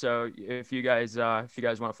much. So if you guys want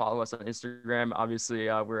to follow us on Instagram, obviously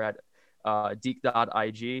we're at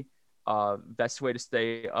Deke.ig. Best way to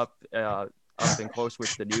stay up and close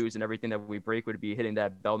with the news and everything that we break would be hitting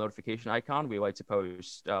that bell notification icon. We like to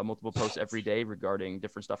post multiple posts every day regarding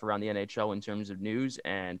different stuff around the NHL in terms of news,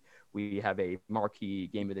 and we have a marquee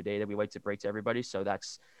game of the day that we like to break to everybody. So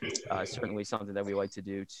that's certainly something that we like to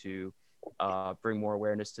do to bring more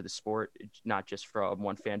awareness to the sport, not just from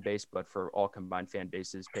one fan base, but for all combined fan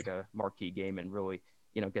bases. Pick a marquee game and really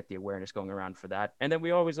get the awareness going around for that. And then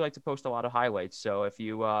we always like to post a lot of highlights. So if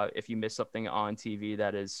you miss something on TV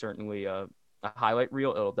that is certainly a highlight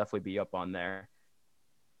reel, it'll definitely be up on there.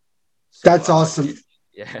 So, that's awesome.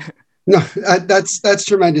 Yeah. No, that's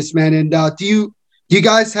tremendous, man. And do you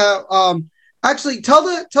guys have actually tell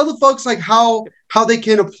the folks like how they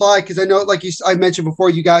can apply, because I know, like I mentioned before,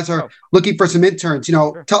 you guys are looking for some interns.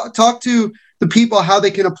 Sure. Talk to the people how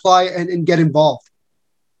they can apply and get involved.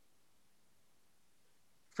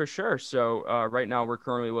 For sure. So right now we're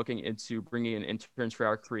currently looking into bringing in interns for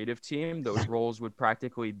our creative team. Those roles would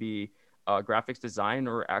practically be graphics design,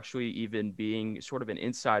 or actually even being sort of an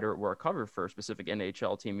insider or a cover for a specific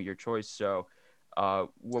NHL team of your choice. So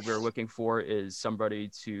What we're looking for is somebody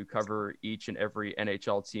to cover each and every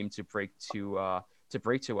NHL team to break to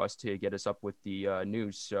us to get us up with the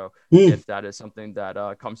news. So if that is something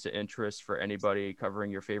that comes to interest for anybody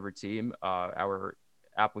covering your favorite team, our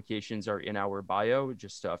applications are in our bio.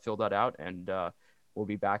 Just fill that out, and we'll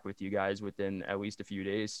be back with you guys within at least a few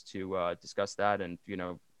days to discuss that, and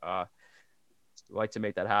like to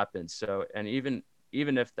make that happen. So, and even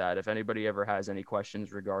if anybody ever has any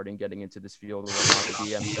questions regarding getting into this field, or whatnot, the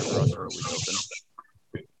DMs for us are always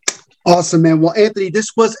open. Awesome, man. Well, Anthony,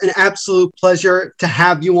 this was an absolute pleasure to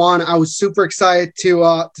have you on. I was super excited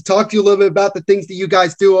to talk to you a little bit about the things that you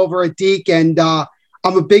guys do over at Deke, and I'm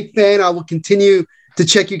a big fan. I will continue to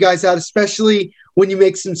check you guys out, especially when you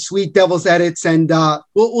make some sweet Devils edits, and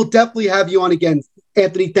we'll definitely have you on again.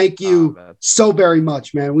 Anthony, thank you so very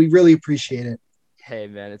much, man. We really appreciate it. Hey,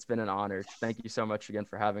 man, it's been an honor. Thank you so much again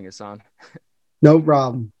for having us on. No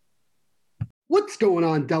problem. What's going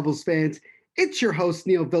on, Devils fans? It's your host,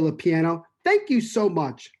 Neil Villapiano. Thank you so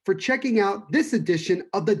much for checking out this edition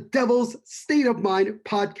of the Devils State of Mind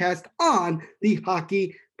podcast on the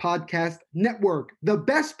Hockey Podcast Network, the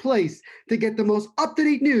best place to get the most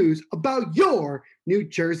up-to-date news about your New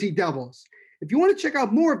Jersey Devils. If you want to check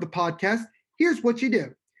out more of the podcast, here's what you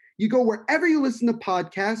do. You go wherever you listen to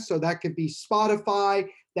podcasts, so that could be Spotify,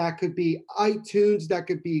 that could be iTunes, that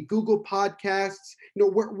could be Google Podcasts,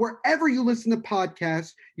 wherever you listen to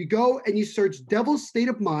podcasts, you go and you search Devil's State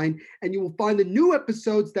of Mind, and you will find the new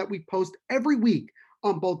episodes that we post every week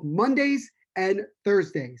on both Mondays and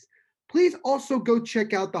Thursdays. Please also go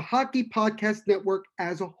check out the Hockey Podcast Network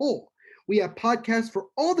as a whole. We have podcasts for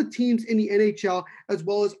all the teams in the NHL, as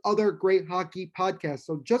well as other great hockey podcasts.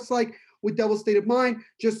 So just like with Devil's State of Mind,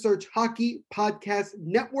 just search Hockey Podcast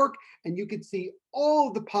Network, and you can see all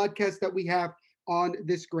of the podcasts that we have on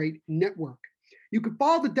this great network. You can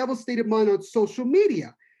follow the Devil's State of Mind on social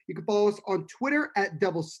media. You can follow us on Twitter at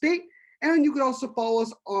Devil's State, and you can also follow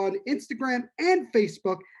us on Instagram and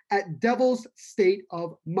Facebook at Devil's State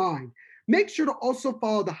of Mind. Make sure to also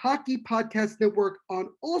follow the Hockey Podcast Network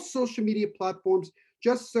on all social media platforms.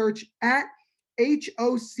 Just search at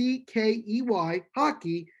HOCKEY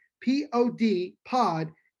Hockey POD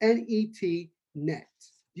Pod NET Net.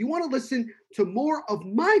 If you want to listen to more of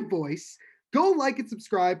my voice, go like and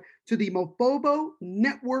subscribe to the Mofobo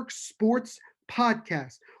Network Sports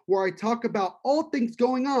Podcast, where I talk about all things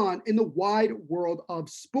going on in the wide world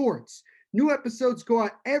of sports. New episodes go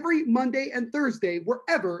out every Monday and Thursday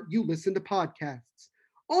wherever you listen to podcasts.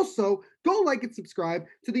 Also, go like and subscribe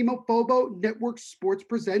to the Mofobo Network Sports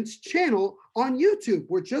Presents channel on YouTube,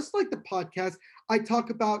 where just like the podcast, I talk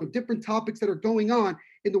about different topics that are going on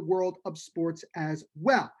in the world of sports as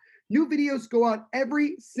well. New videos go out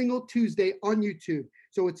every single Tuesday on YouTube.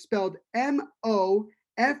 So it's spelled MOFOBO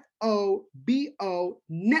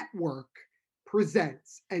Network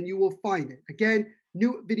Presents, and you will find it. Again,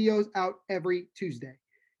 new videos out every Tuesday.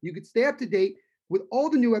 You can stay up to date with all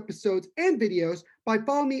the new episodes and videos by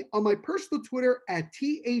following me on my personal Twitter at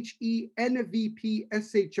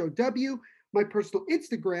THENVPSHOW, my personal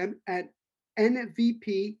Instagram at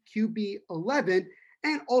NVPQB11,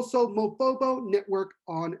 and also Mofobo Network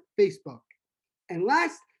on Facebook. And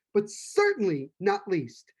last, but certainly not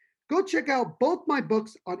least, go check out both my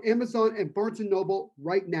books on Amazon and Barnes & Noble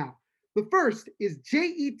right now. The first is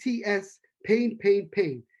JETS, Pain, Pain,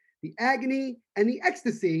 Pain, the agony and the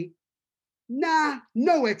ecstasy,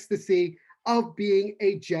 no ecstasy, of being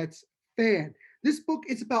a Jets fan. This book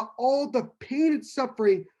is about all the pain and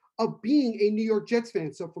suffering of being a New York Jets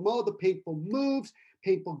fan. So from all the painful moves,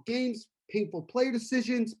 painful games, painful player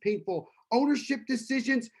decisions, painful ownership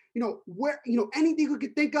decisions, anything you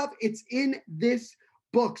could think of, it's in this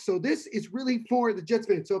book. So this is really for the Jets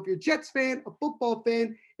fan. So if you're a Jets fan, a football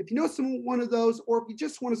fan, if you know one of those, or if you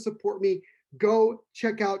just want to support me, go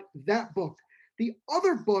check out that book. The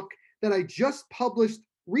other book that I just published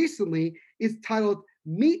recently is titled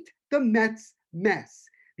Meet the Mets Mess,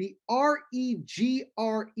 the REGRETS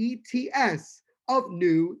of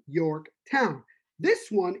New York Town. This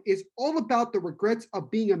one is all about the regrets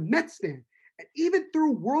of being a Mets fan. And even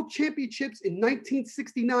through world championships in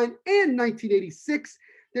 1969 and 1986,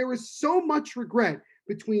 there was so much regret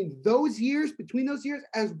between those years,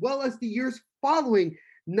 as well as the years following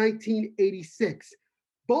 1986.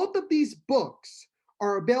 Both of these books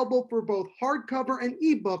are available for both hardcover and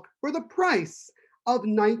ebook for the price of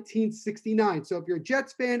 $19.69. So if you're a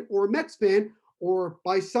Jets fan or a Mets fan, or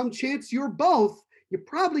by some chance you're both, you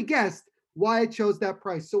probably guessed why I chose that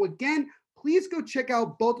price. So again, please go check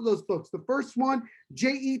out both of those books. The first one,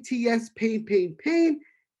 JETS, Pain, Pain, Pain,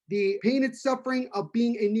 the pain and suffering of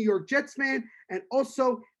being a New York Jets fan, and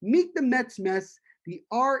also Meet the Mets Mess, the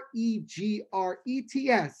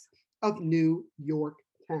REGRETS of New York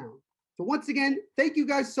Town. So once again, thank you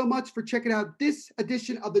guys so much for checking out this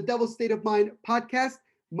edition of the Devil's State of Mind podcast.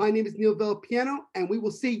 My name is Neil Villapiano, and we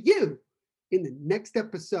will see you in the next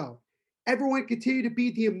episode. Everyone continue to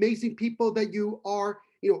be the amazing people that you are,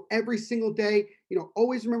 every single day.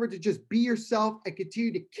 Always remember to just be yourself and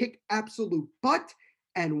continue to kick absolute butt.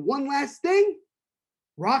 And one last thing,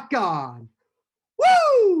 rock on.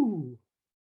 Woo!